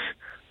components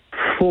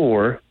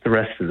for the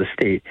rest of the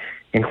state,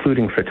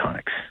 including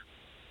photonics.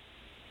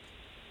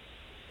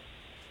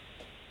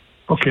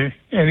 Okay.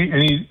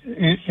 Any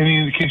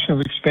indication of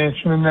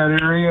expansion in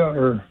that area,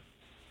 or?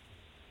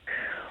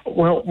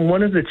 Well,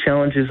 one of the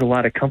challenges a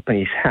lot of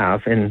companies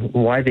have, and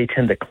why they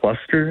tend to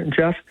cluster,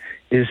 Jeff,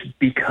 is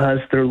because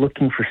they're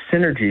looking for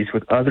synergies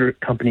with other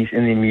companies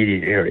in the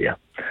immediate area.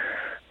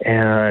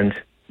 And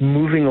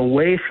moving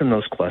away from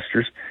those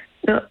clusters,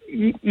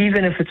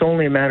 even if it's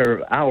only a matter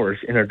of hours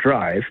in a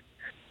drive,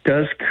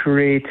 does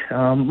create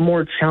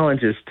more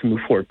challenges to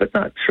move forward, but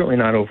certainly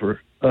not over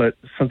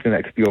something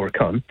that could be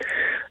overcome.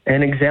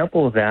 An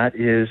example of that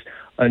is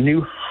a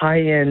new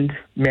high-end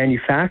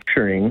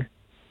manufacturing,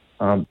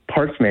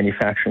 parts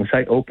manufacturing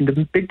site opened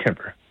in Big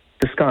Timber,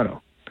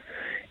 Toscano.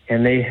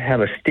 And they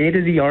have a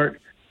state-of-the-art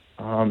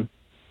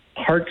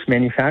parts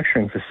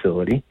manufacturing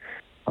facility,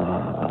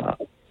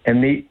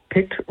 and they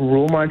picked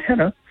rural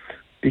Montana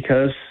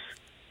because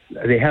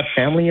they have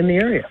family in the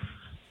area.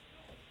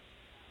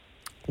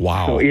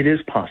 Wow. So it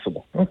is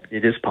possible.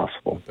 It is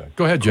possible.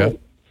 Go ahead, Jeff.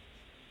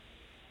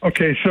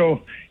 Okay,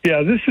 so,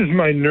 yeah, this is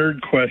my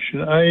nerd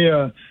question.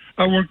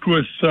 I worked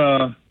with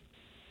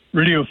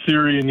radio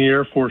theory in the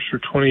Air Force for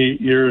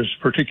 28 years,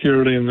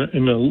 particularly in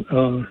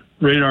the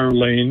radar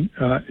lane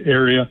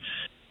area.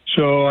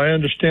 So I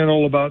understand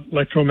all about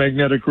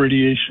electromagnetic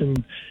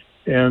radiation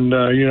and,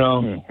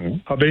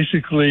 how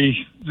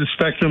basically the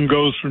spectrum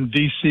goes from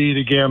DC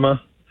to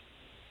gamma.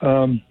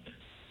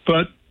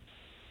 But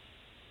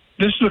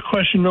this is a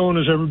question no one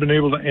has ever been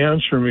able to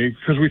answer me,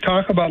 because we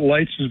talk about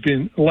light as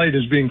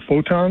being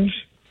photons.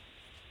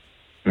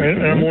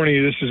 And I'm warning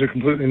you, this is a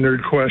completely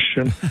nerd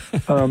question.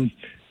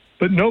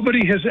 But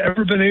nobody has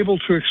ever been able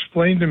to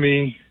explain to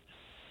me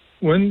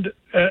when,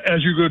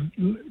 as you go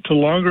to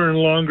longer and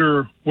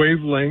longer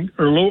wavelength,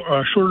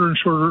 or shorter and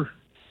shorter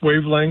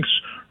wavelengths,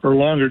 or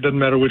longer, doesn't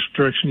matter which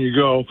direction you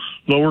go,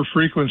 lower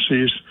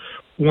frequencies,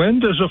 when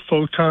does a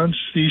photon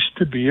cease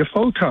to be a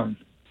photon?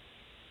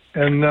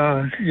 And,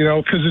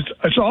 because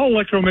it's all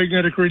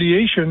electromagnetic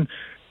radiation,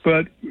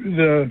 but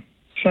the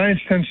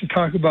science tends to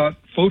talk about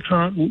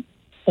photon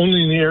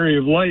only in the area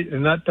of light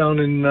and not down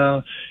in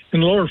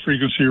lower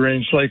frequency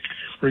range, like,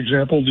 for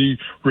example, the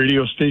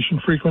radio station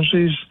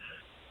frequencies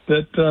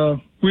that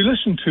we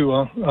listen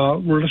to,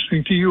 we're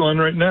listening to you on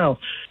right now.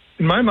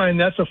 In my mind,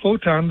 that's a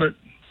photon,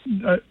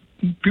 but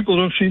people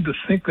don't seem to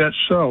think that's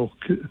so.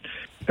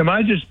 Am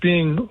I just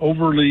being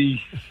overly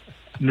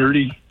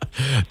nerdy?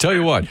 Tell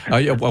you what,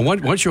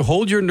 once you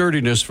hold your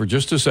nerdiness for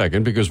just a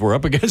second, because we're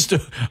up against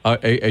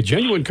a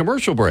genuine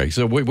commercial break,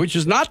 so which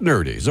is not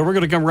nerdy. So we're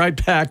going to come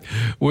right back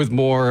with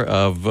more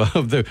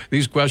of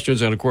these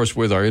questions, and of course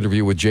with our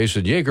interview with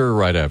Jason Yeager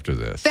right after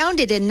this.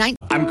 Founded in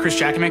I'm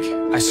Chris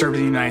Jakomick. I served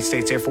in the United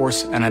States Air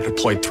Force, and I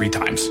deployed 3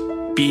 times.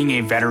 Being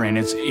a veteran,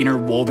 it's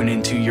interwoven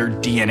into your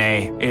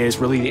DNA, is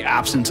really the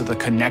absence of the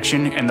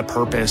connection and the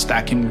purpose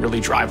that can really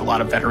drive a lot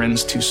of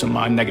veterans to some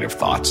negative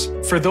thoughts.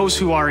 For those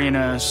who are in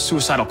a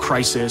suicidal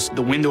crisis,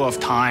 the window of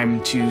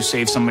time to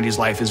save somebody's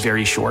life is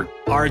very short.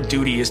 Our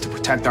duty is to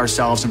protect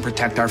ourselves and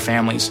protect our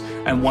families,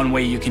 and one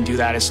way you can do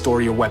that is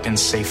store your weapons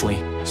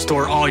safely.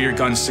 Store all your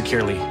guns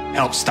securely.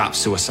 Help stop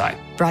suicide.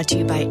 Brought to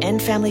you by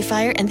End Family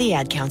Fire and the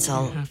Ad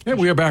Council. Hey,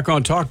 we are back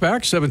on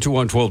Talkback.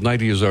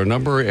 721-1290 is our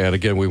number. And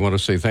again, we want to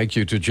say thank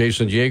you to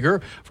Jason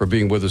Yeager for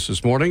being with us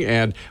this morning.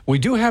 And we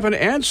do have an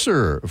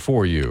answer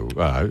for you,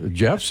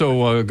 Jeff.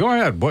 So go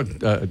ahead.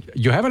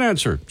 You have an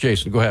answer,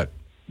 Jason. Go ahead.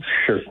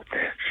 Sure.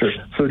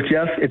 So,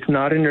 Jeff, it's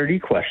not a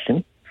nerdy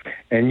question,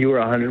 and you are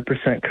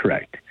 100%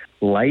 correct.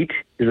 Light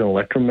is an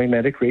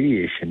electromagnetic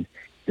radiation,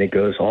 and it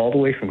goes all the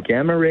way from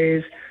gamma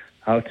rays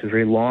out to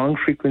very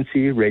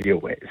long-frequency radio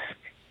waves.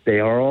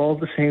 They are all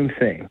the same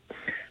thing.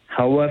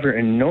 However,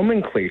 in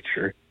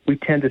nomenclature, we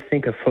tend to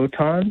think of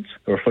photons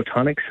or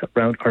photonics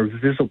around our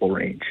visible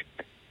range.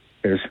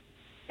 There's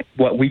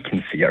what we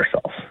can see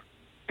ourselves.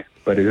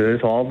 But it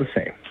is all the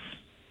same,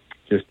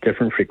 just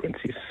different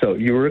frequencies. So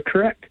you were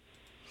correct.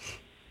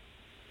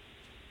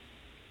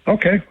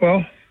 Okay,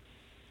 well,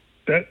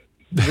 that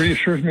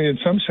reassures me in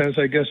some sense.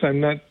 I guess I'm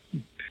not...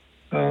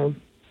 Again,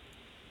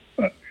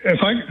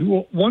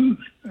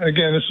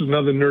 this is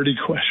another nerdy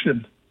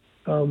question.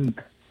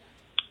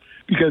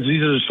 Because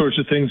these are the sorts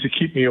of things that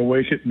keep me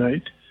awake at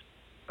night.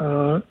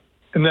 And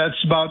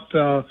that's about,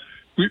 the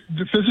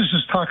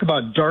physicists talk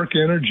about dark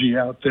energy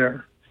out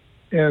there.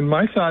 And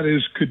my thought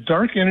is, could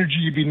dark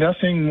energy be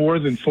nothing more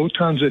than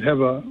photons that have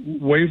a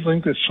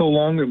wavelength that's so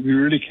long that we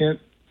really can't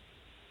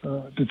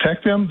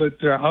detect them, but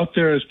they're out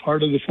there as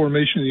part of the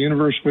formation of the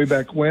universe way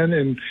back when,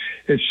 and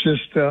it's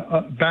just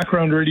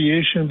background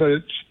radiation, but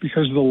it's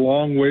because of the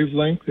long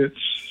wavelength, it's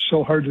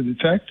so hard to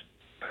detect?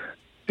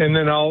 And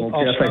then I'll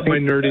stop my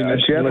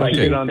nerdiness and let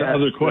you get on to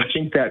other questions. I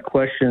think that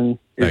question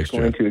is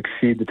going to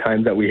exceed the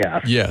time that we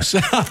have. Yes.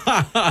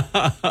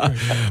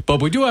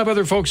 But we do have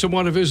other folks that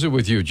want to visit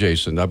with you,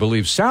 Jason. I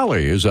believe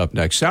Sally is up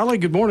next. Sally,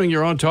 good morning.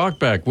 You're on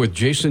Talkback with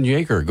Jason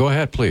Yeager. Go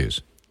ahead,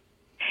 please.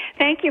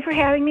 Thank you for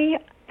having me.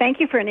 Thank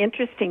you for an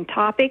interesting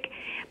topic.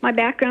 My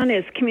background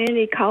is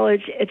community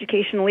college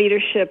education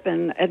leadership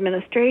and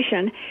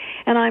administration,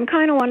 and I'm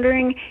kind of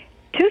wondering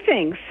two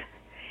things.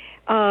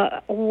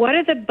 What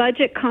are the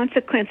budget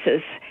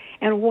consequences,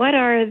 and what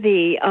are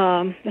the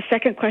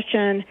second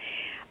question?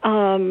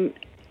 I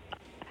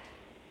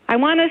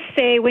want to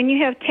say, when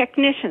you have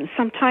technicians,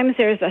 sometimes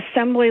there's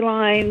assembly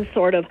line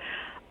sort of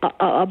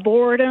a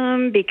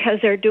boredom because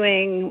they're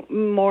doing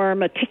more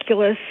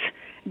meticulous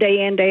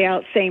day in, day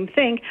out, same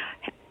thing.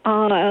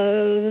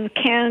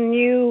 Can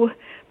you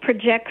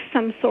project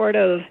some sort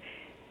of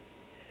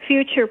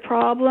future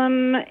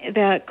problem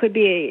that could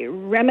be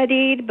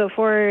remedied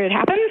before it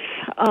happens?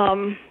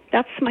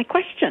 That's my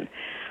question.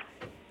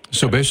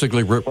 So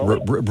basically,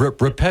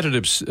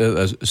 repetitive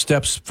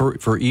steps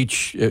for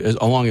each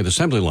along an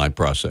assembly line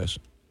process.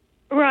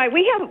 Right.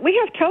 We have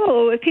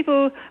trouble with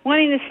people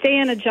wanting to stay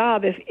in a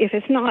job if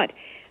it's not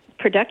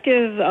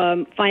productive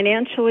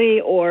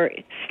financially or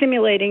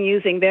stimulating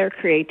using their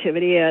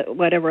creativity at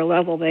whatever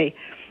level they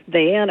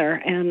enter.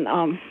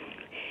 And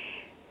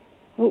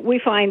we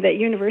find that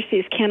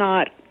universities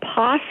cannot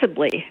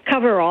possibly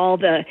cover all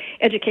the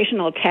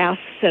educational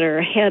tasks that are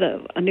ahead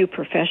of a new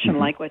profession,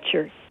 like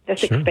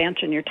this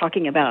expansion you're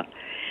talking about.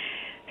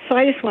 So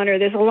I just wonder,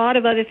 there's a lot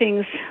of other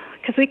things,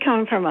 because we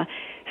come from a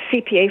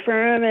CPA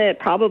firm,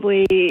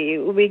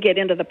 we get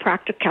into the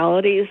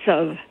practicalities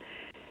of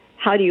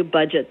how do you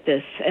budget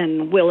this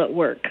and will it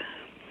work?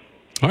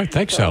 All right,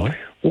 thanks, Sally.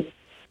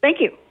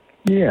 Thank you.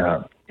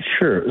 Yeah,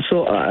 sure.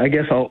 So I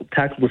guess I'll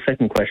tackle the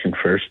second question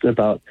first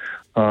about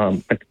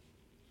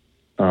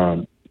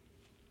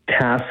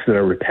tasks that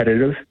are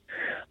repetitive.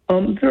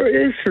 There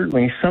is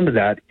certainly some of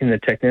that in the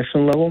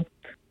technician level,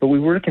 but we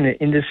work in an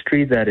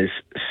industry that is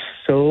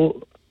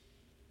so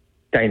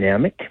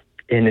dynamic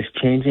and is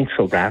changing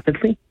so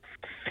rapidly.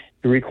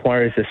 It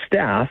requires a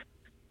staff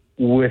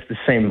with the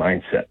same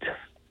mindset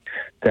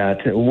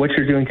that what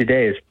you're doing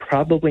today is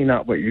probably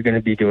not what you're going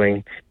to be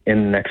doing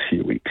in the next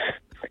few weeks,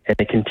 and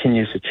it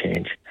continues to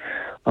change.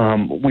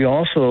 We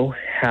also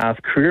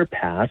have career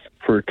paths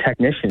for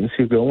technicians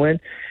who go in,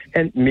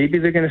 and maybe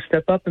they're going to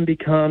step up and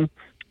go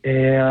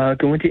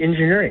into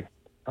engineering.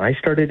 I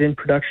started in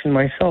production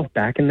myself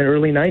back in the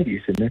early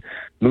 90s and then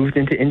moved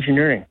into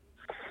engineering.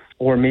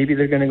 Or maybe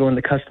they're going to go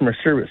into customer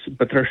service.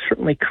 But there are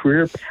certainly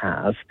career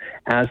paths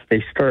as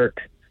they start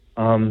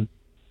at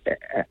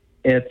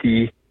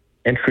the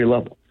entry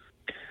level.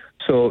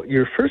 So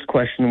your first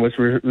question was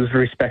with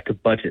respect to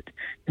budget.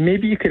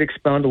 Maybe you could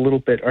expound a little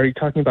bit. Are you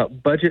talking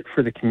about budget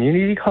for the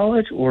community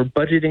college or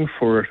budgeting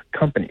for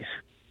companies?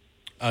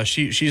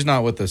 She's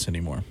not with us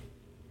anymore.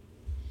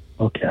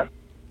 Okay.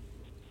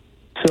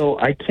 So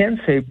I can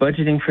say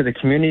budgeting for the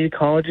community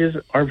colleges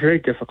are very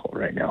difficult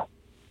right now.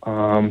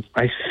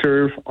 I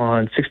serve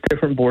on 6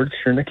 different boards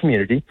here in the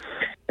community,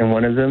 and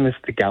one of them is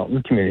the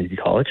Gallatin Community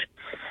College.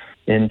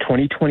 In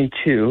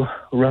 2022,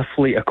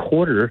 roughly a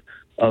quarter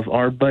of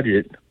our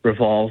budget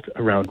revolved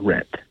around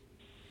rent.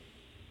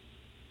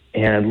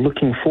 And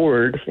looking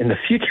forward in the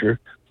future,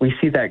 we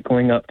see that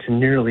going up to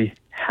nearly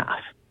half.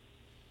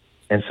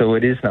 And so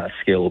it is not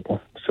scalable.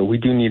 So we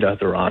do need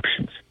other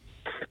options.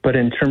 But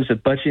in terms of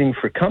budgeting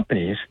for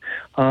companies,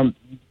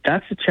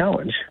 that's a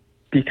challenge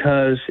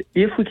because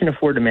if we can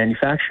afford to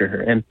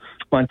manufacture, and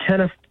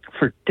Montana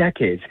for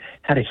decades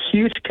had a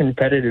huge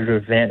competitive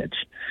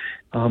advantage.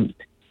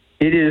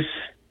 It is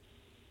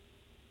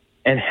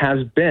and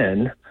has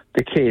been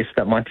the case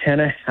that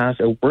Montana has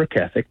a work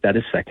ethic that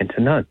is second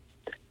to none.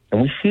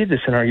 And we see this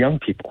in our young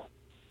people.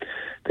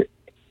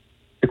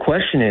 The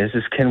question is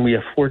can we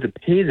afford to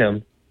pay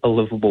them a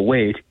livable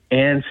wage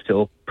and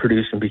still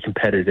produce and be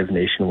competitive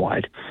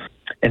nationwide?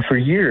 And for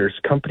years,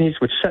 companies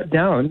would shut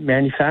down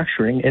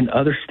manufacturing in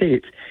other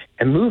states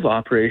and move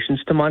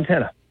operations to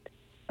Montana.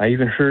 I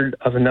even heard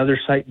of another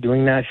site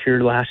doing that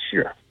here last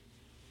year.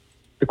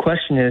 The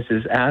question is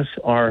as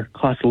our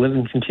cost of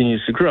living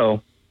continues to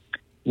grow,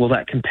 will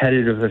that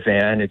competitive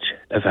advantage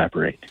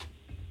evaporate?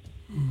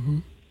 Mm-hmm.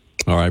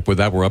 All right. With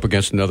that, we're up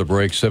against another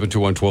break.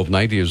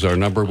 721-1290 is our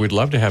number. We'd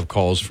love to have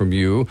calls from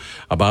you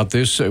about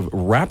this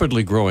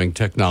rapidly growing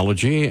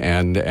technology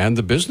and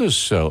the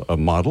business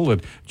model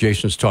that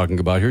Jason's talking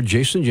about here.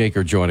 Jason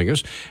Yager joining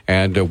us.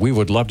 And we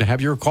would love to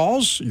have your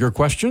calls, your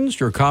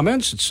questions, your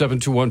comments at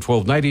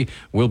 721-1290.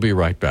 We'll be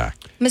right back.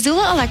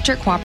 Missoula Electric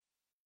Cooperative.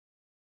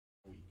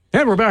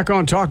 And we're back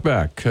on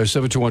Talkback,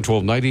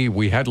 721-1290.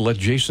 We had to let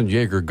Jason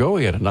Yager go.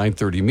 He had a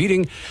 9:30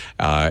 meeting.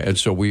 And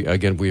so we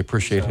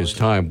appreciate his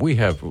time. We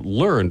have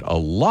learned a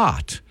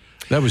lot.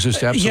 That was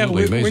just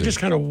absolutely amazing. We're just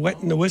kind of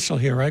wetting the whistle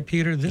here, right,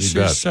 Peter? This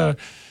is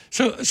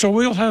so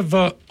we'll have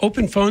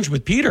open phones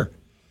with Peter.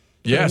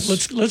 Yes.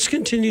 Let's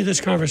continue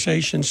this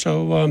conversation.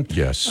 So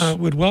yes,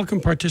 would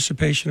welcome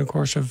participation, of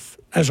course,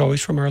 as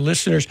always, from our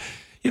listeners.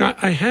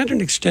 I had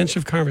an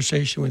extensive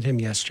conversation with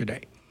him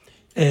yesterday,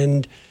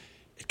 and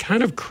it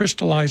kind of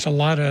crystallized a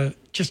lot of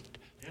just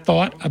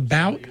thought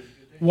about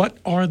what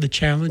are the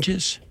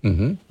challenges,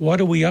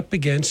 what are we up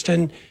against,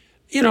 and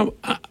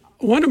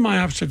one of my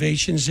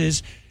observations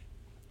is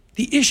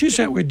the issues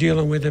that we're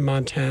dealing with in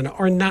Montana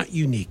are not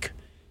unique.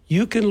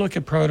 You can look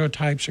at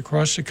prototypes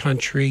across the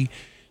country,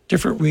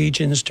 different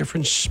regions,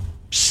 different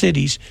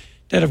cities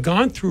that have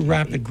gone through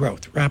rapid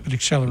growth, rapid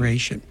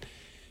acceleration.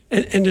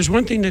 And there's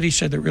one thing that he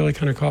said that really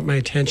kind of caught my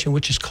attention,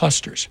 which is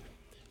clusters.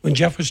 When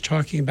Jeff was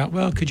talking about,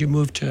 well, could you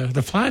move to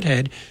the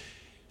Flathead?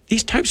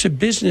 These types of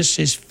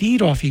businesses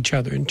feed off each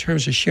other in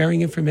terms of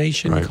sharing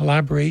information,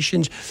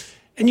 collaborations.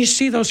 And you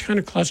see those kind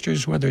of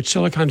clusters, whether it's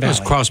Silicon Valley. It's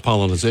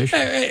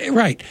cross-pollination.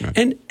 Right.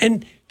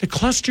 And the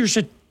clusters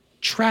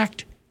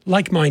attract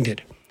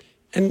like-minded.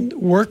 And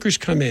workers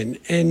come in,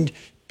 and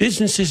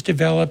businesses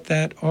develop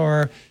that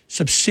are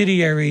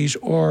subsidiaries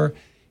or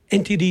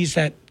entities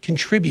that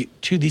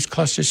contribute to these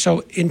clusters.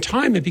 So in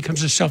time, it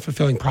becomes a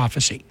self-fulfilling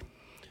prophecy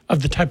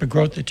of the type of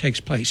growth that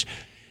takes place.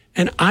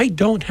 And I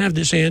don't have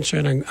this answer,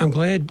 and I'm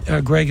glad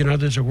Greg and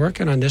others are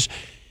working on this,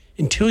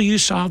 until you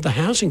solve the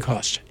housing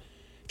cost.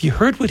 If you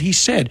heard what he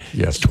said,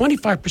 yes.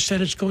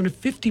 25% is going to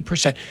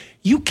 50%.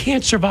 You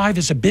can't survive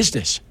as a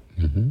business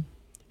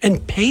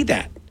and pay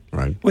that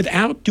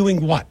without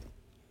doing what?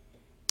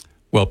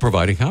 Well,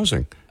 providing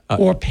housing.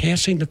 Or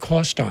passing the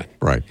cost on.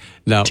 Right.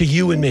 Now, to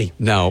you and me.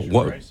 Now,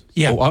 what?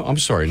 Yeah. Oh, I'm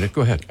sorry, Nick.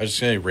 Go ahead. I was just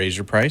saying, raise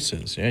your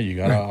prices. Yeah, you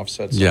got to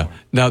offset some. Yeah.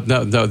 Now,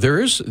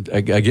 there is,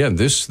 again,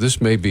 this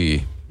may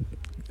be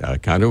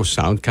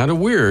sound kind of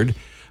weird,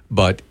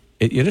 but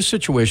in a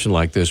situation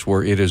like this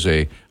where it is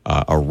a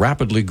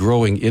rapidly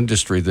growing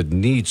industry that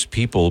needs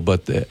people,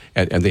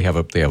 and they have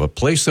a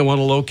place they want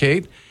to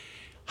locate.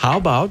 How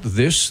about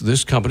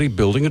this company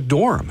building a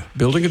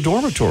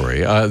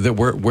dormitory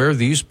where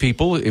these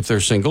people, if they're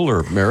single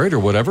or married or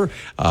whatever,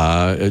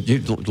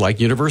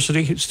 like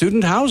university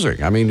student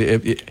housing. I mean,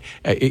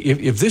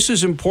 if this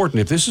is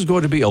important, if this is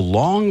going to be a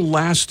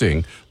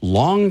long-lasting,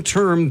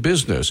 long-term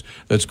business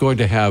that's going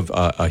to have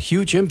a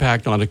huge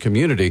impact on a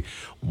community,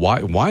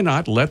 why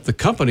not let the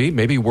company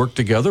maybe work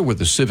together with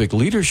the civic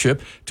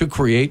leadership to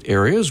create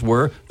areas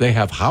where they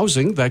have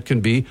housing that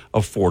can be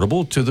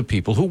affordable to the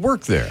people who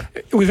work there?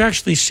 We've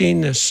actually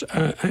seen this.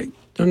 I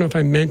don't know if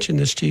I mentioned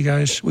this to you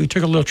guys. We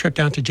took a little trip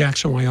down to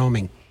Jackson,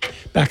 Wyoming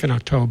back in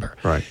October.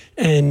 Right.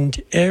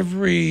 And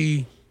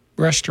every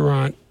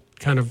restaurant,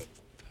 kind of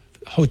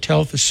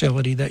hotel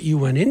facility that you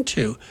went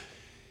into,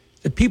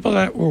 the people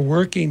that were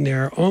working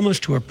there,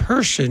 almost to a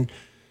person,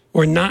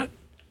 were not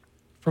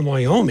from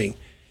Wyoming.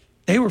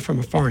 They were from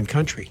a foreign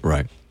country.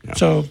 Right. Yeah.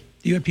 So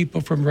you had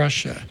people from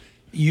Russia,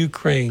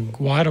 Ukraine,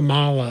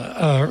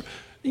 Guatemala,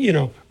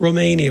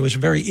 Romania. It was a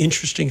very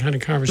interesting kind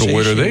of conversation. So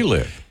where do they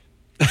live?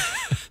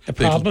 The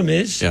problem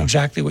is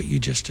exactly what you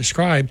just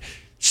described.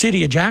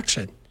 City of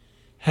Jackson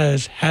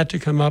has had to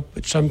come up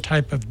with some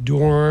type of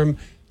dorm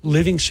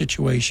living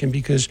situation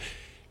because,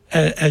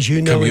 as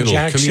you know, in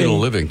Jackson, communal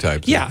living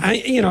type thing. Yeah,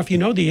 if you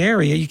know the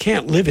area, you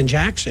can't live in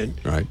Jackson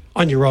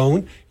on your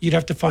own. You'd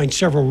have to find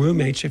several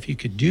roommates if you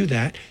could do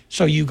that.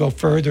 So you go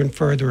further and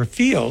further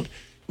afield,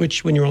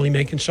 which, when you're only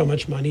making so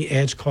much money,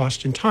 adds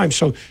cost and time.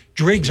 So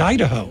Driggs,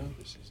 Idaho,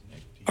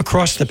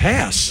 across the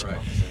pass,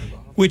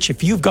 which,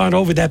 if you've gone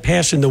over that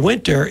pass in the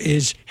winter,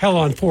 is hell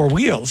on four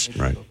wheels,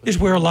 is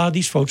where a lot of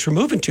these folks are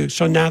moving to.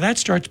 So now that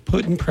starts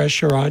putting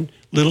pressure on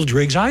Little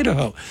Driggs,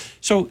 Idaho.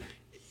 So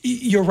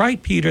you're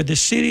right, Peter. The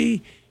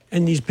city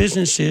and these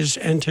businesses,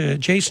 and to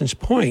Jason's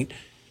point,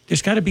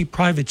 there's got to be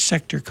private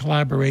sector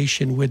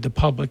collaboration with the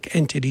public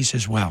entities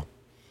as well.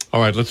 All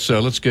right,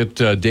 let's get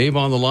Dave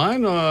on the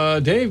line.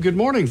 Dave, good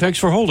morning. Thanks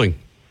for holding.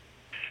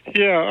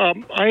 Yeah,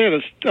 I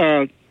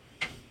had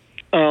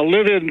a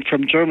live-in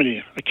from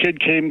Germany. A kid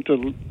came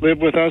to live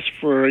with us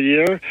for a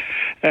year,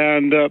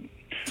 and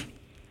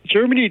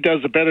Germany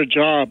does a better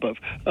job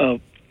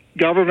of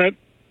government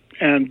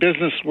and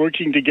business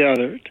working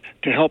together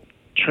to help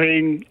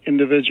train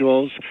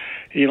individuals,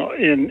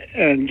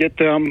 and get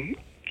them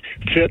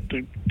fit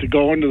to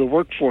go into the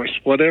workforce,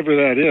 whatever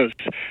that is.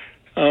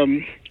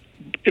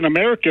 In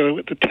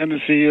America, the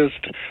tendency is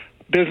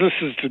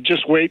businesses to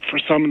just wait for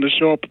someone to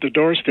show up at the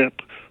doorstep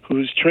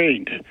who's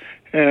trained,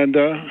 and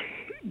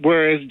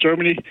whereas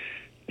Germany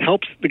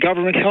the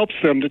government helps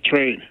them to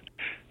train.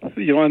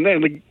 And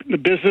then the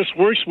business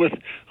works with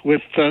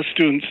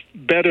students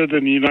better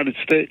than the United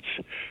States.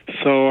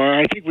 So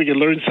I think we can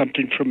learn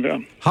something from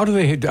them. How do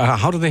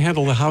they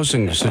handle the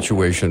housing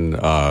situation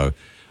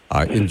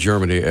in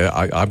Germany?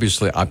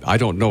 I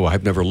don't know.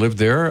 I've never lived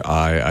there.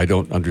 I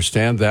don't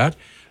understand that.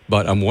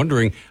 But I'm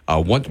wondering,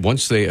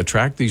 once they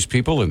attract these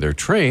people and they're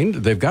trained,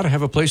 they've got to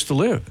have a place to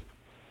live.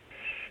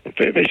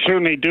 They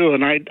certainly do,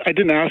 and I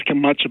didn't ask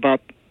him much about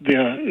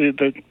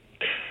the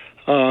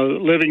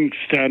living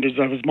standards.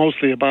 I was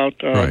mostly about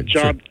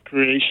job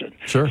creation.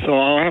 Sure. So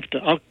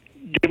I'll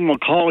give him a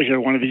call here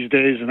one of these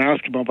days and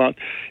ask him about.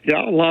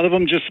 Yeah, a lot of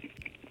them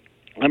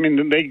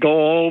they go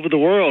all over the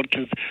world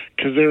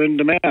because they're in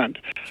demand.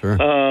 Sure.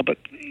 But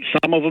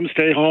some of them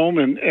stay home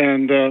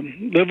and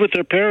live with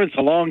their parents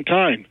a long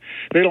time.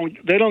 They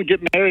don't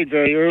get married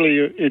very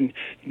early in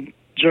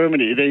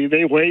Germany.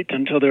 They wait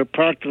until they're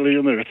practically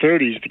in their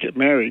 30s to get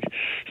married.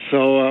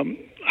 So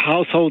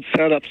household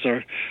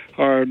setups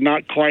are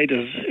not quite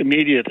as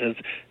immediate as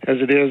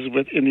it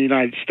is in the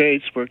United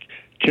States, where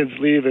kids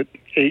leave at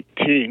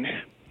 18.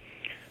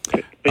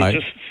 They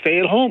just stay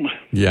at home.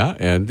 Yeah,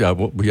 and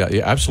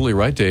you're absolutely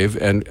right, Dave.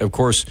 And of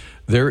course,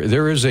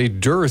 there is a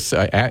dearth.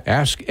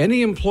 Ask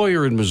any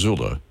employer in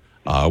Missoula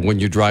when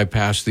you drive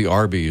past the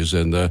Arby's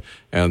and the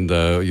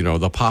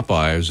the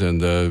Popeyes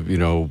and the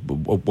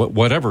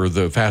whatever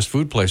the fast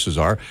food places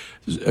are,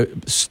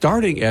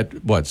 starting at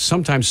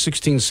sometimes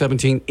 $16,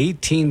 $17,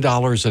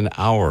 $18 an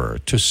hour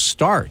to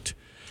start.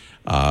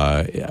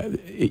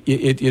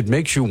 It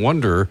makes you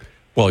wonder.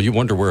 Well, you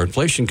wonder where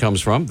inflation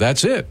comes from.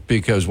 That's it,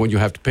 because when you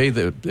have to pay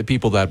the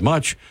people that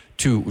much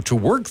to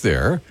work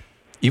there,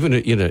 even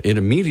in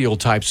a menial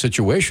type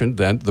situation,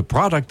 then the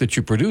product that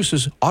you produce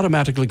is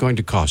automatically going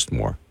to cost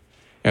more,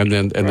 and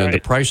then the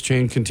price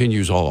chain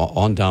continues all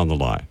on down the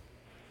line.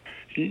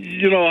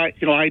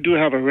 I do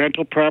have a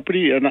rental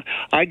property, and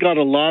I got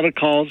a lot of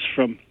calls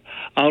from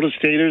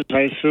out-of-staters,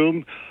 I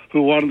assume,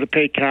 who wanted to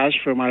pay cash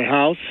for my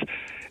house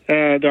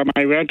and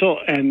my rental,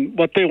 and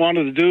what they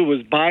wanted to do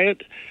was buy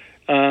it.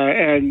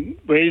 And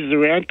raise the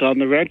rent on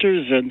the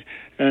renters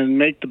and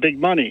make the big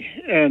money.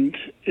 And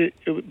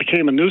it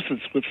became a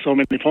nuisance with so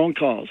many phone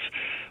calls.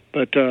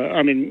 But,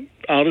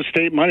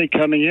 out-of-state money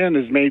coming in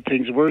has made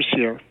things worse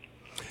here.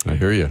 I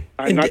hear you.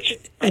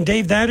 And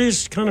Dave, that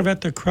is kind of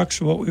at the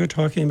crux of what we were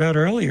talking about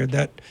earlier,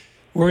 that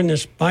we're in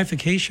this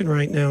bifurcation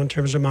right now in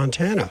terms of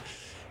Montana.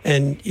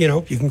 And,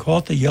 you can call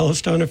it the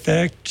Yellowstone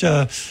effect,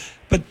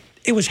 but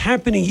it was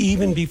happening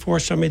even before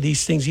some of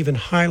these things even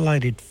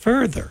highlighted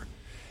further.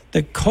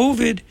 The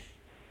COVID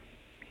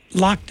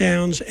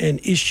lockdowns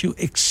and issue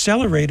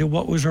accelerated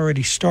what was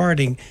already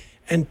starting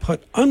and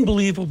put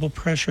unbelievable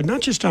pressure, not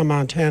just on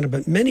Montana,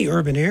 but many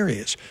urban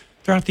areas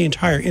throughout the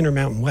entire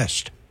Intermountain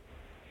West.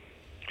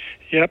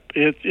 Yep,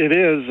 it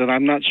is, and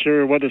I'm not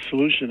sure what the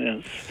solution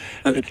is.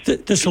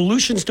 The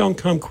solutions don't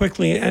come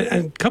quickly.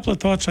 And a couple of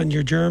thoughts on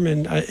your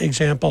German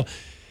example.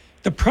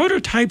 The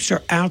prototypes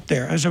are out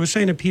there. As I was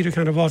saying to Peter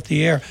kind of off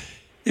the air,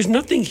 there's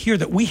nothing here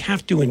that we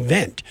have to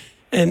invent.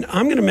 And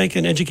I'm going to make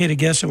an educated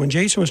guess that when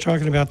Jason was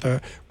talking about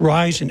the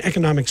Rise and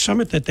Economic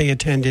Summit that they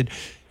attended,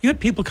 you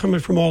had people coming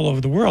from all over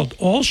the world,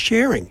 all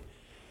sharing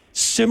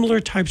similar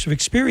types of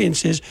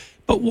experiences.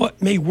 But what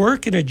may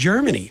work in a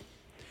Germany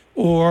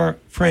or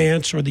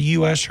France or the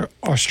U.S. or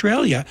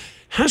Australia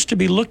has to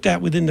be looked at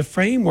within the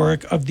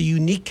framework of the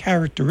unique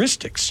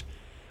characteristics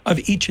of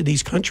each of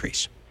these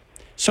countries,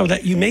 so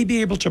that you may be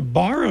able to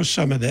borrow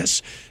some of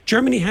this.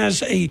 Germany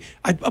has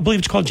I believe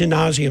it's called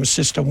Gymnasium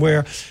system,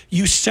 where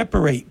you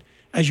separate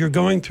as you're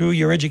going through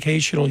your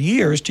educational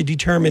years to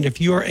determine if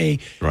you're a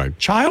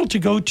child to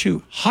go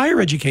to higher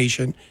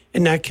education,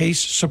 in that case,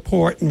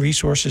 support and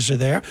resources are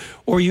there,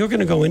 or you're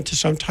going to go into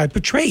some type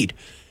of trade.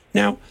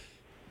 Now,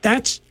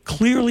 that's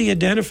clearly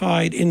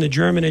identified in the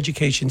German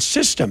education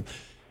system.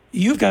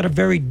 You've got a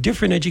very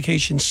different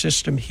education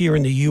system here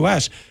in the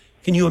U.S.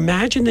 Can you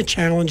imagine the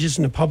challenges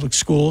in the public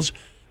schools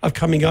of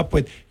coming up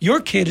with,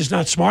 your kid is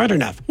not smart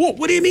enough? Well,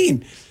 what do you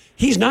mean?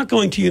 He's not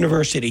going to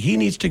university. He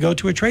needs to go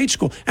to a trade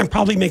school and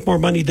probably make more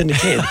money than the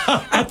kid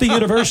at the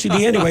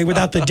university anyway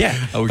without the debt.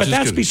 But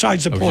that's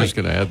besides the point. I was just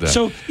going to add that.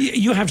 So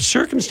you have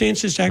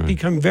circumstances that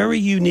become very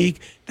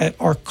unique, that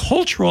are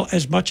cultural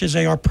as much as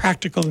they are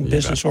practical and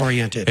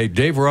business-oriented. Hey,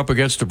 Dave, we're up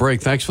against a break.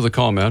 Thanks for the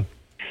call, man.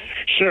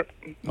 Sure.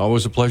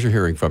 Always a pleasure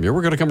hearing from you.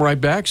 We're going to come right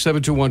back.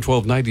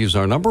 721-1290 is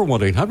our number,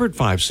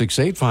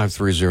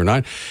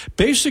 1-800-568-5309.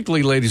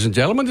 Basically, ladies and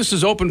gentlemen, this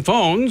is Open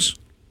Phones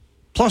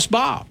plus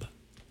Bob.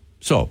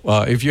 So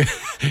if you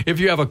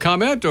have a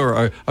comment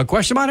or a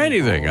question about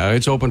anything,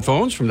 it's Open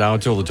Phones from now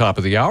until the top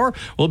of the hour.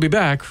 We'll be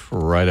back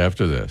right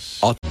after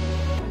this.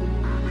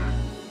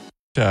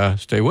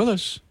 Stay with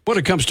us. When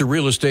it comes to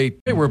real estate,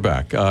 hey, we're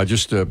back.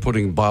 Just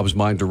putting Bob's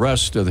mind to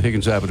rest. The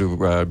Higgins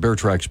Avenue Bear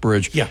Tracks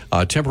Bridge. Yeah.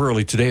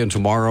 Temporarily today and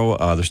tomorrow,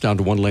 there's down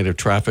to one lane of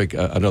traffic.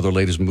 Another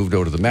lane has moved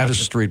over to the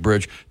Madison Street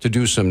Bridge to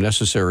do some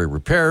necessary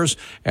repairs,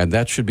 and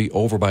that should be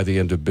over by the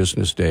end of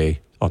business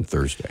day on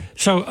Thursday.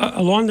 So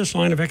along this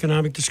line of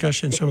economic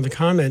discussion, some of the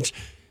comments,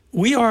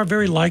 we are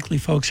very likely,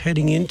 folks,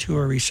 heading into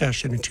a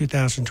recession in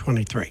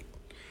 2023.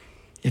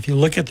 If you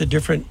look at the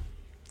different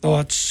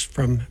thoughts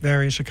from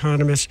various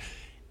economists,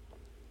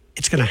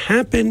 it's going to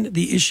happen.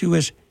 The issue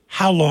is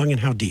how long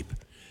and how deep.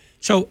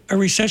 So a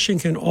recession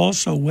can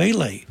also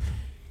waylay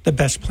the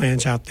best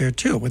plans out there,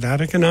 too. Without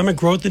economic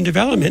growth and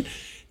development,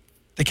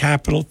 the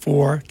capital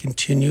for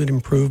continued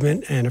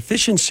improvement and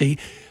efficiency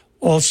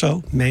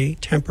also may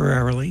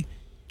temporarily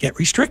get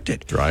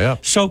restricted. Dry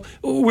up. So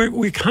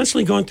we're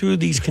constantly going through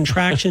these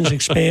contractions,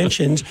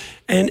 expansions,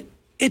 and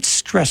it's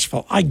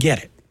stressful. I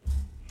get it.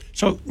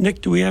 So,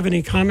 Nick, do we have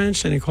any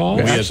comments, any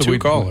calls? We have two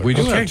callers. We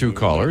do have two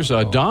callers.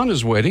 Don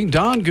is waiting.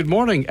 Don, good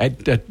morning.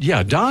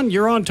 Don,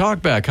 you're on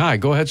Talkback. Hi,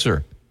 go ahead,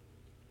 sir.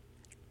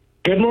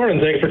 Good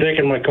morning. Thanks for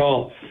taking my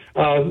call.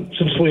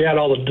 Since we had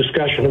all the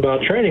discussion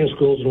about training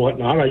schools and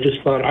whatnot, I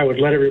just thought I would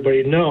let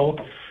everybody know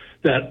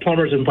that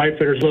Plumbers and Pipe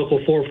Fitters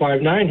Local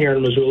 459 here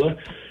in Missoula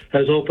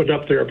has opened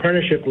up their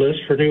apprenticeship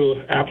list for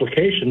new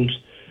applications.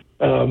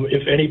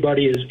 If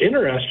anybody is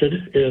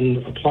interested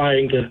in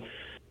applying to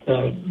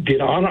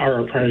get on our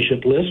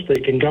apprenticeship list, they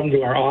can come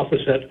to our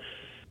office at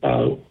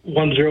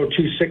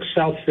 1026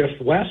 South 5th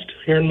West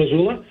here in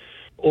Missoula,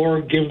 or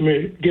give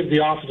the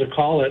office a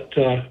call at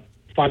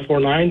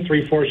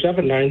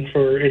 549-3479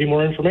 for any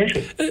more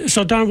information.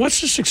 So, Don, what's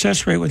the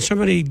success rate when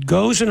somebody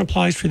goes and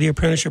applies for the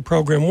apprenticeship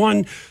program?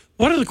 One,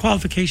 what are the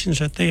qualifications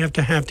that they have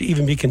to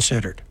even be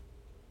considered?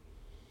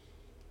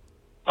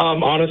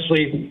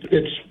 Honestly,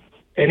 it's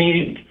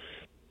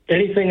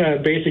anything a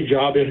basic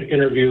job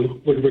interview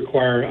would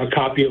require: a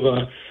copy of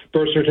a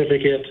birth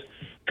certificate,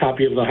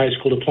 copy of the high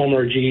school diploma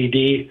or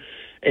GED,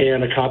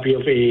 and a copy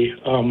of a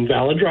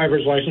valid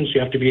driver's license. You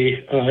have to be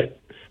a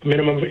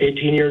minimum of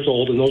 18 years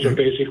old, and those are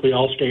basically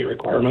all state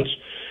requirements.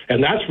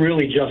 And that's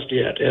really just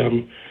it.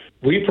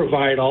 We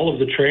provide all of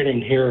the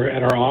training here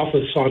at our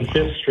office on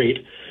 5th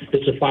Street.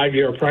 It's a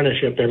 5-year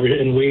apprenticeship,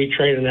 and we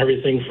train in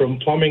everything from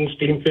plumbing,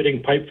 steam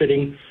fitting, pipe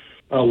fitting,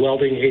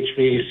 welding,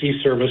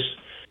 HVAC service.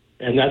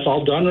 And that's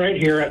all done right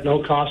here at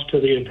no cost to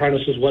the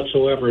apprentices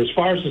whatsoever. As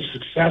far as the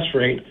success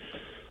rate,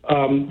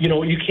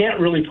 you can't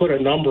really put a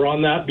number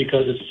on that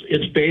because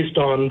it's based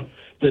on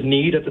the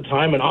need at the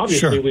time. And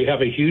obviously we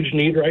have a huge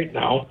need right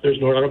now. There's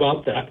no doubt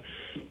about that.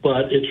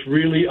 But it's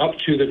really up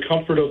to the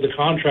comfort of the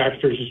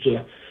contractors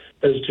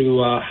as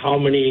to how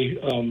many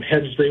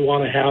heads they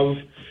want to have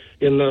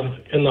in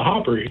the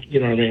hopper.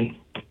 You know what I mean?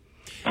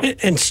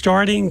 And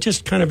starting,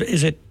 just kind of,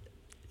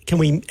 can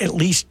we at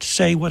least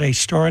say what a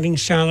starting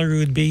salary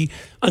would be,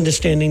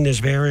 understanding there's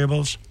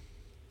variables?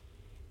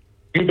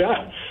 You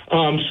bet.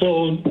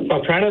 So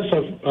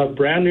a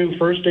brand new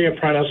first day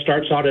apprentice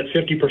starts out at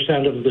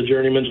 50% of the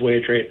journeyman's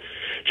wage rate.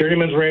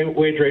 Journeyman's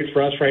wage rate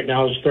for us right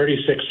now is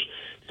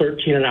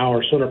 $36.13 an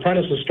hour. So an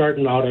apprentice is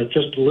starting out at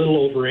just a little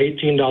over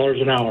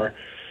 $18 an hour.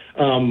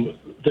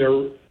 Their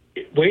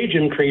wage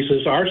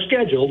increases are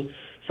scheduled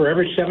for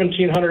every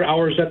 1,700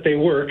 hours that they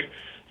work.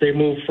 They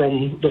move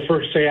from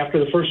after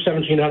the first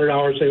 1,700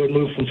 hours, they would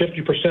move from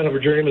 50% of a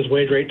journeyman's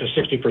wage rate to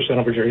 60%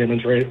 of a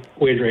journeyman's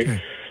wage rate.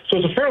 So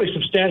it's a fairly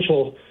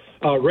substantial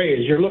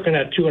raise. You're looking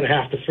at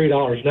 $2.50 to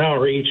 $3 an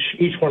hour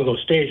each one of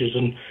those stages.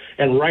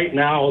 And right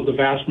now, the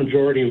vast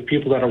majority of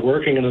people that are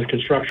working in the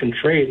construction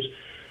trades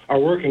are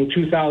working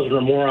 2,000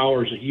 or more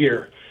hours a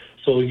year.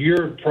 So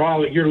you're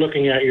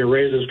looking at your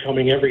raises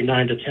coming every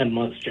 9 to 10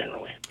 months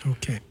generally.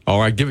 Okay. All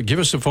right. Give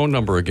us the phone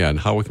number again.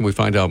 How can we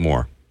find out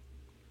more?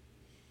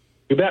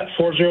 You bet.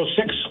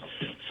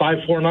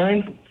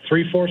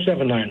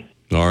 406-549-3479.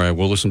 All right.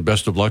 Well, listen,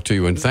 best of luck to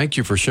you, and thank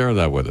you for sharing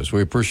that with us.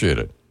 We appreciate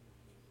it.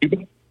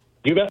 You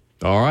bet.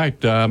 All right.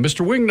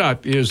 Mr.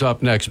 Wingnut is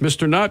up next.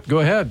 Mr. Nutt, go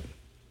ahead.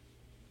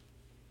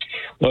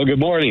 Well, good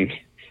morning.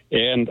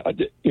 And,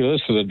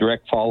 this is a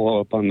direct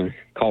follow-up on the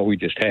call we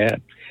just had.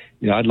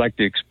 I'd like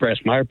to express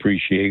my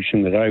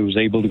appreciation that I was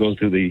able to go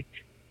through the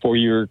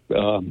 4-year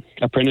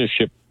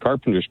apprenticeship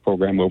carpenters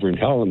program over in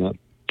Helena,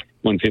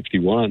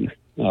 151.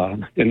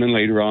 And then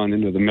later on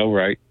into the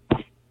millwright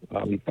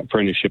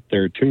apprenticeship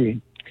there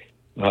too.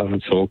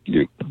 So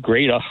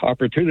great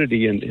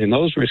opportunity, and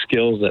those were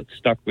skills that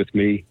stuck with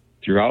me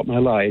throughout my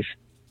life,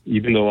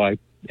 even though I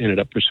ended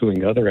up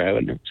pursuing other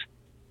avenues.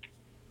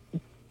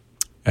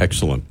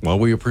 Excellent. Well,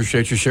 we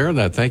appreciate you sharing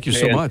that. Thank you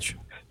so much.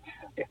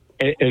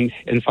 And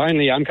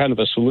finally, I'm kind of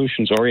a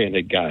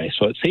solutions-oriented guy,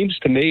 so it seems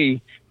to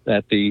me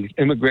that the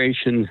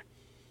immigration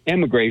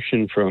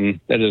immigration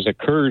that has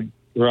occurred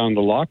around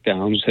the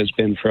lockdowns has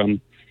been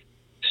from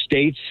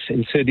states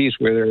and cities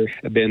where there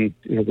have been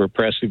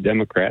repressive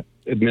Democrat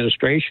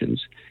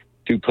administrations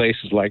to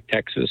places like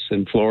Texas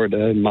and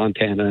Florida and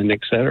Montana and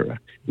et cetera,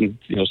 and,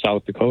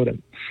 South Dakota.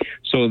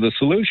 So the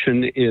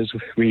solution is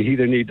we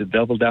either need to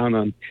double down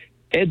on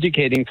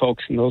educating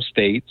folks in those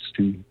states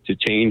to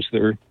change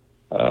their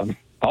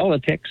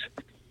politics,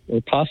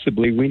 or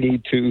possibly we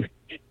need to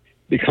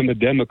become a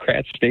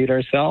Democrat state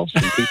ourselves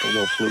and people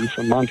will flee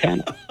from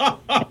Montana.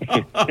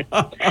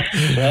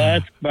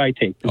 That's my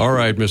take. All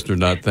right, Mr.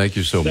 Nutt, thank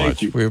you so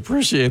much. We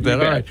appreciate that.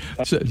 All right.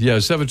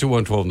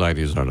 721-1290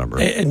 is our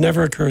number. It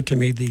never occurred to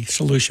me the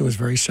solution was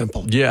very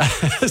simple. Yeah.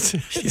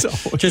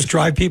 Just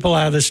drive people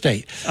out of the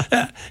state.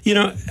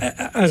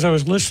 As I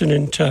was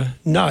listening to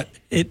Nutt,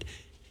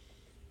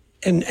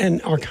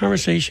 and our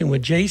conversation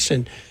with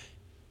Jason,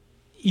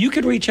 you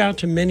could reach out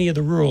to many of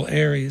the rural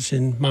areas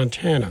in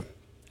Montana.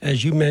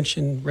 As you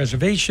mentioned,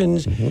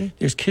 reservations,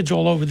 there's kids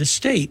all over the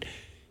state.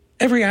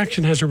 Every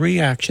action has a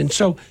reaction.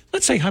 So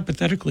let's say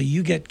hypothetically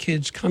you get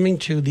kids coming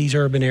to these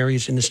urban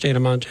areas in the state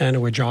of Montana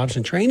where jobs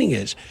and training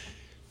is.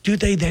 Do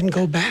they then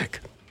go back?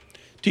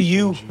 Do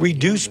you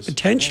reduce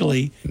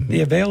potentially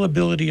the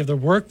availability of the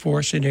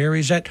workforce in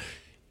areas that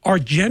are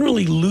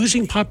generally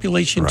losing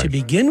population to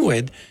begin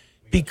with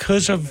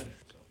because of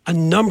a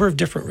number of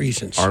different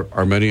reasons?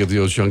 Are many of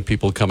those young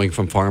people coming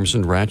from farms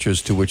and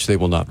ranches to which they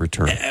will not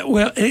return?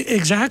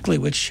 Exactly,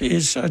 which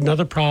is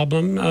another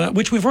problem,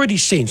 which we've already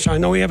seen. So I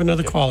know we have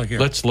another caller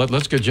here. Let's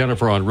get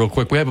Jennifer on real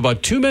quick. We have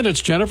about 2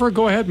 minutes. Jennifer,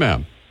 go ahead,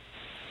 ma'am.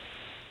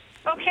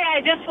 Okay,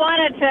 I just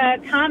wanted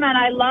to comment.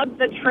 I love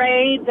the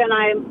trades, and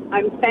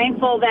I'm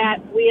thankful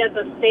that we as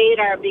a state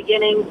are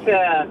beginning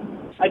to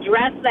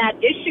address that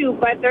issue,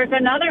 but there's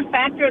another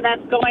factor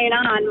that's going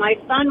on. My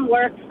son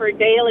worked for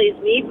Daly's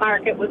Meat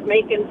Market, was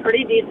making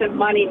pretty decent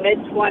money,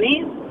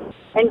 mid-20s,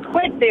 and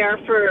quit there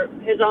for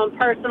his own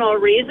personal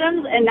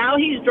reasons, and now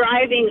he's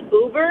driving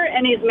Uber,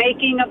 and he's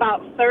making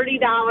about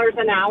 $30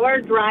 an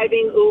hour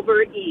driving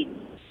Uber Eats.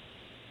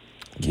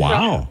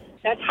 Wow. So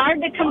that's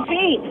hard to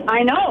compete.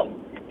 I know.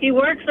 He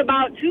works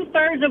about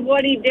 2/3 of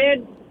what he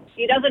did.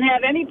 He doesn't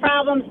have any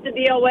problems to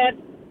deal with.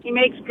 He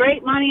makes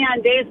great money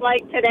on days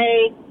like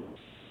today.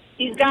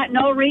 He's got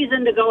no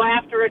reason to go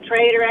after a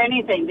trade or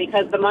anything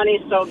because the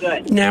money's so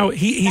good. Now,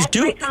 he's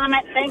doing... That's my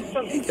comment.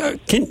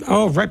 Thanks for...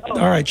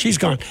 All right, she's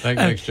gone.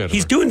 Thanks, Jennifer.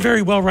 He's doing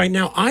very well right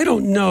now. I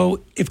don't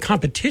know if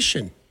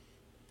competition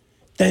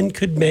then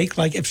could make,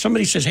 like, if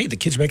somebody says, hey, the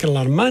kid's making a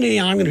lot of money,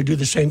 I'm going to do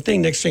the same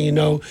thing. Next thing you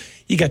know,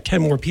 you got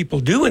 10 more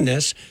people doing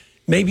this.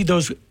 Maybe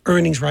those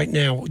earnings right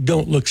now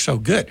don't look so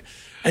good.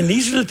 And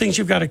these are the things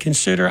you've got to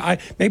consider.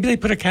 Maybe they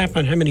put a cap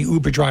on how many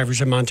Uber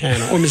drivers in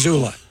Montana or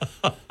Missoula.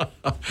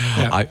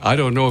 I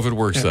don't know if it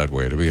works that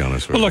way, to be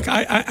honest with you. Well, look,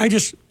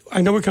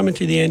 I know we're coming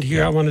to the end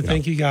here. I want to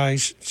thank you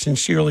guys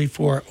sincerely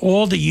for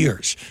all the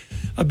years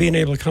of being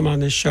able to come on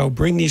this show,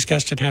 bring these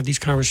guests and have these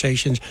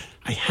conversations.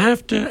 I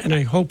have to, and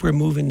I hope we're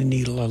moving the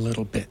needle a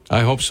little bit.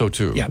 I hope so,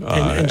 too. Yeah,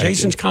 and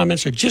Jason's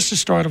comments are just the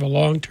start of a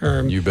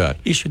long-term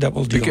issue that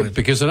we'll deal with.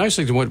 Because the nice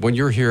thing, when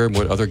you're here and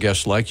when other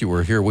guests like you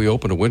are here, we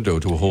open a window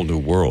to a whole new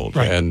world.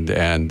 Right.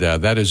 And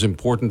that is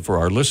important for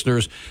our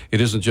listeners.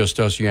 It isn't just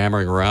us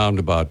yammering around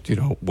about,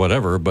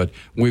 whatever, but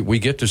we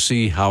get to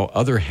see how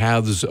other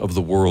halves of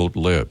the world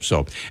live.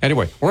 So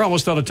anyway, we're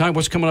almost out of time.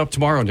 What's coming up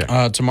tomorrow,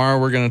 Nick? Tomorrow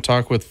we're going to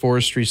talk with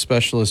forestry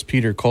specialist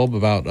Peter Kolb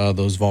about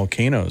those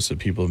volcanoes that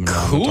people have been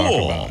wanting to talk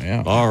about.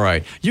 Yeah. All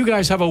right. You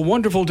guys have a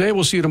wonderful day.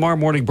 We'll see you tomorrow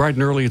morning bright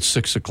and early at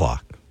 6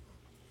 o'clock.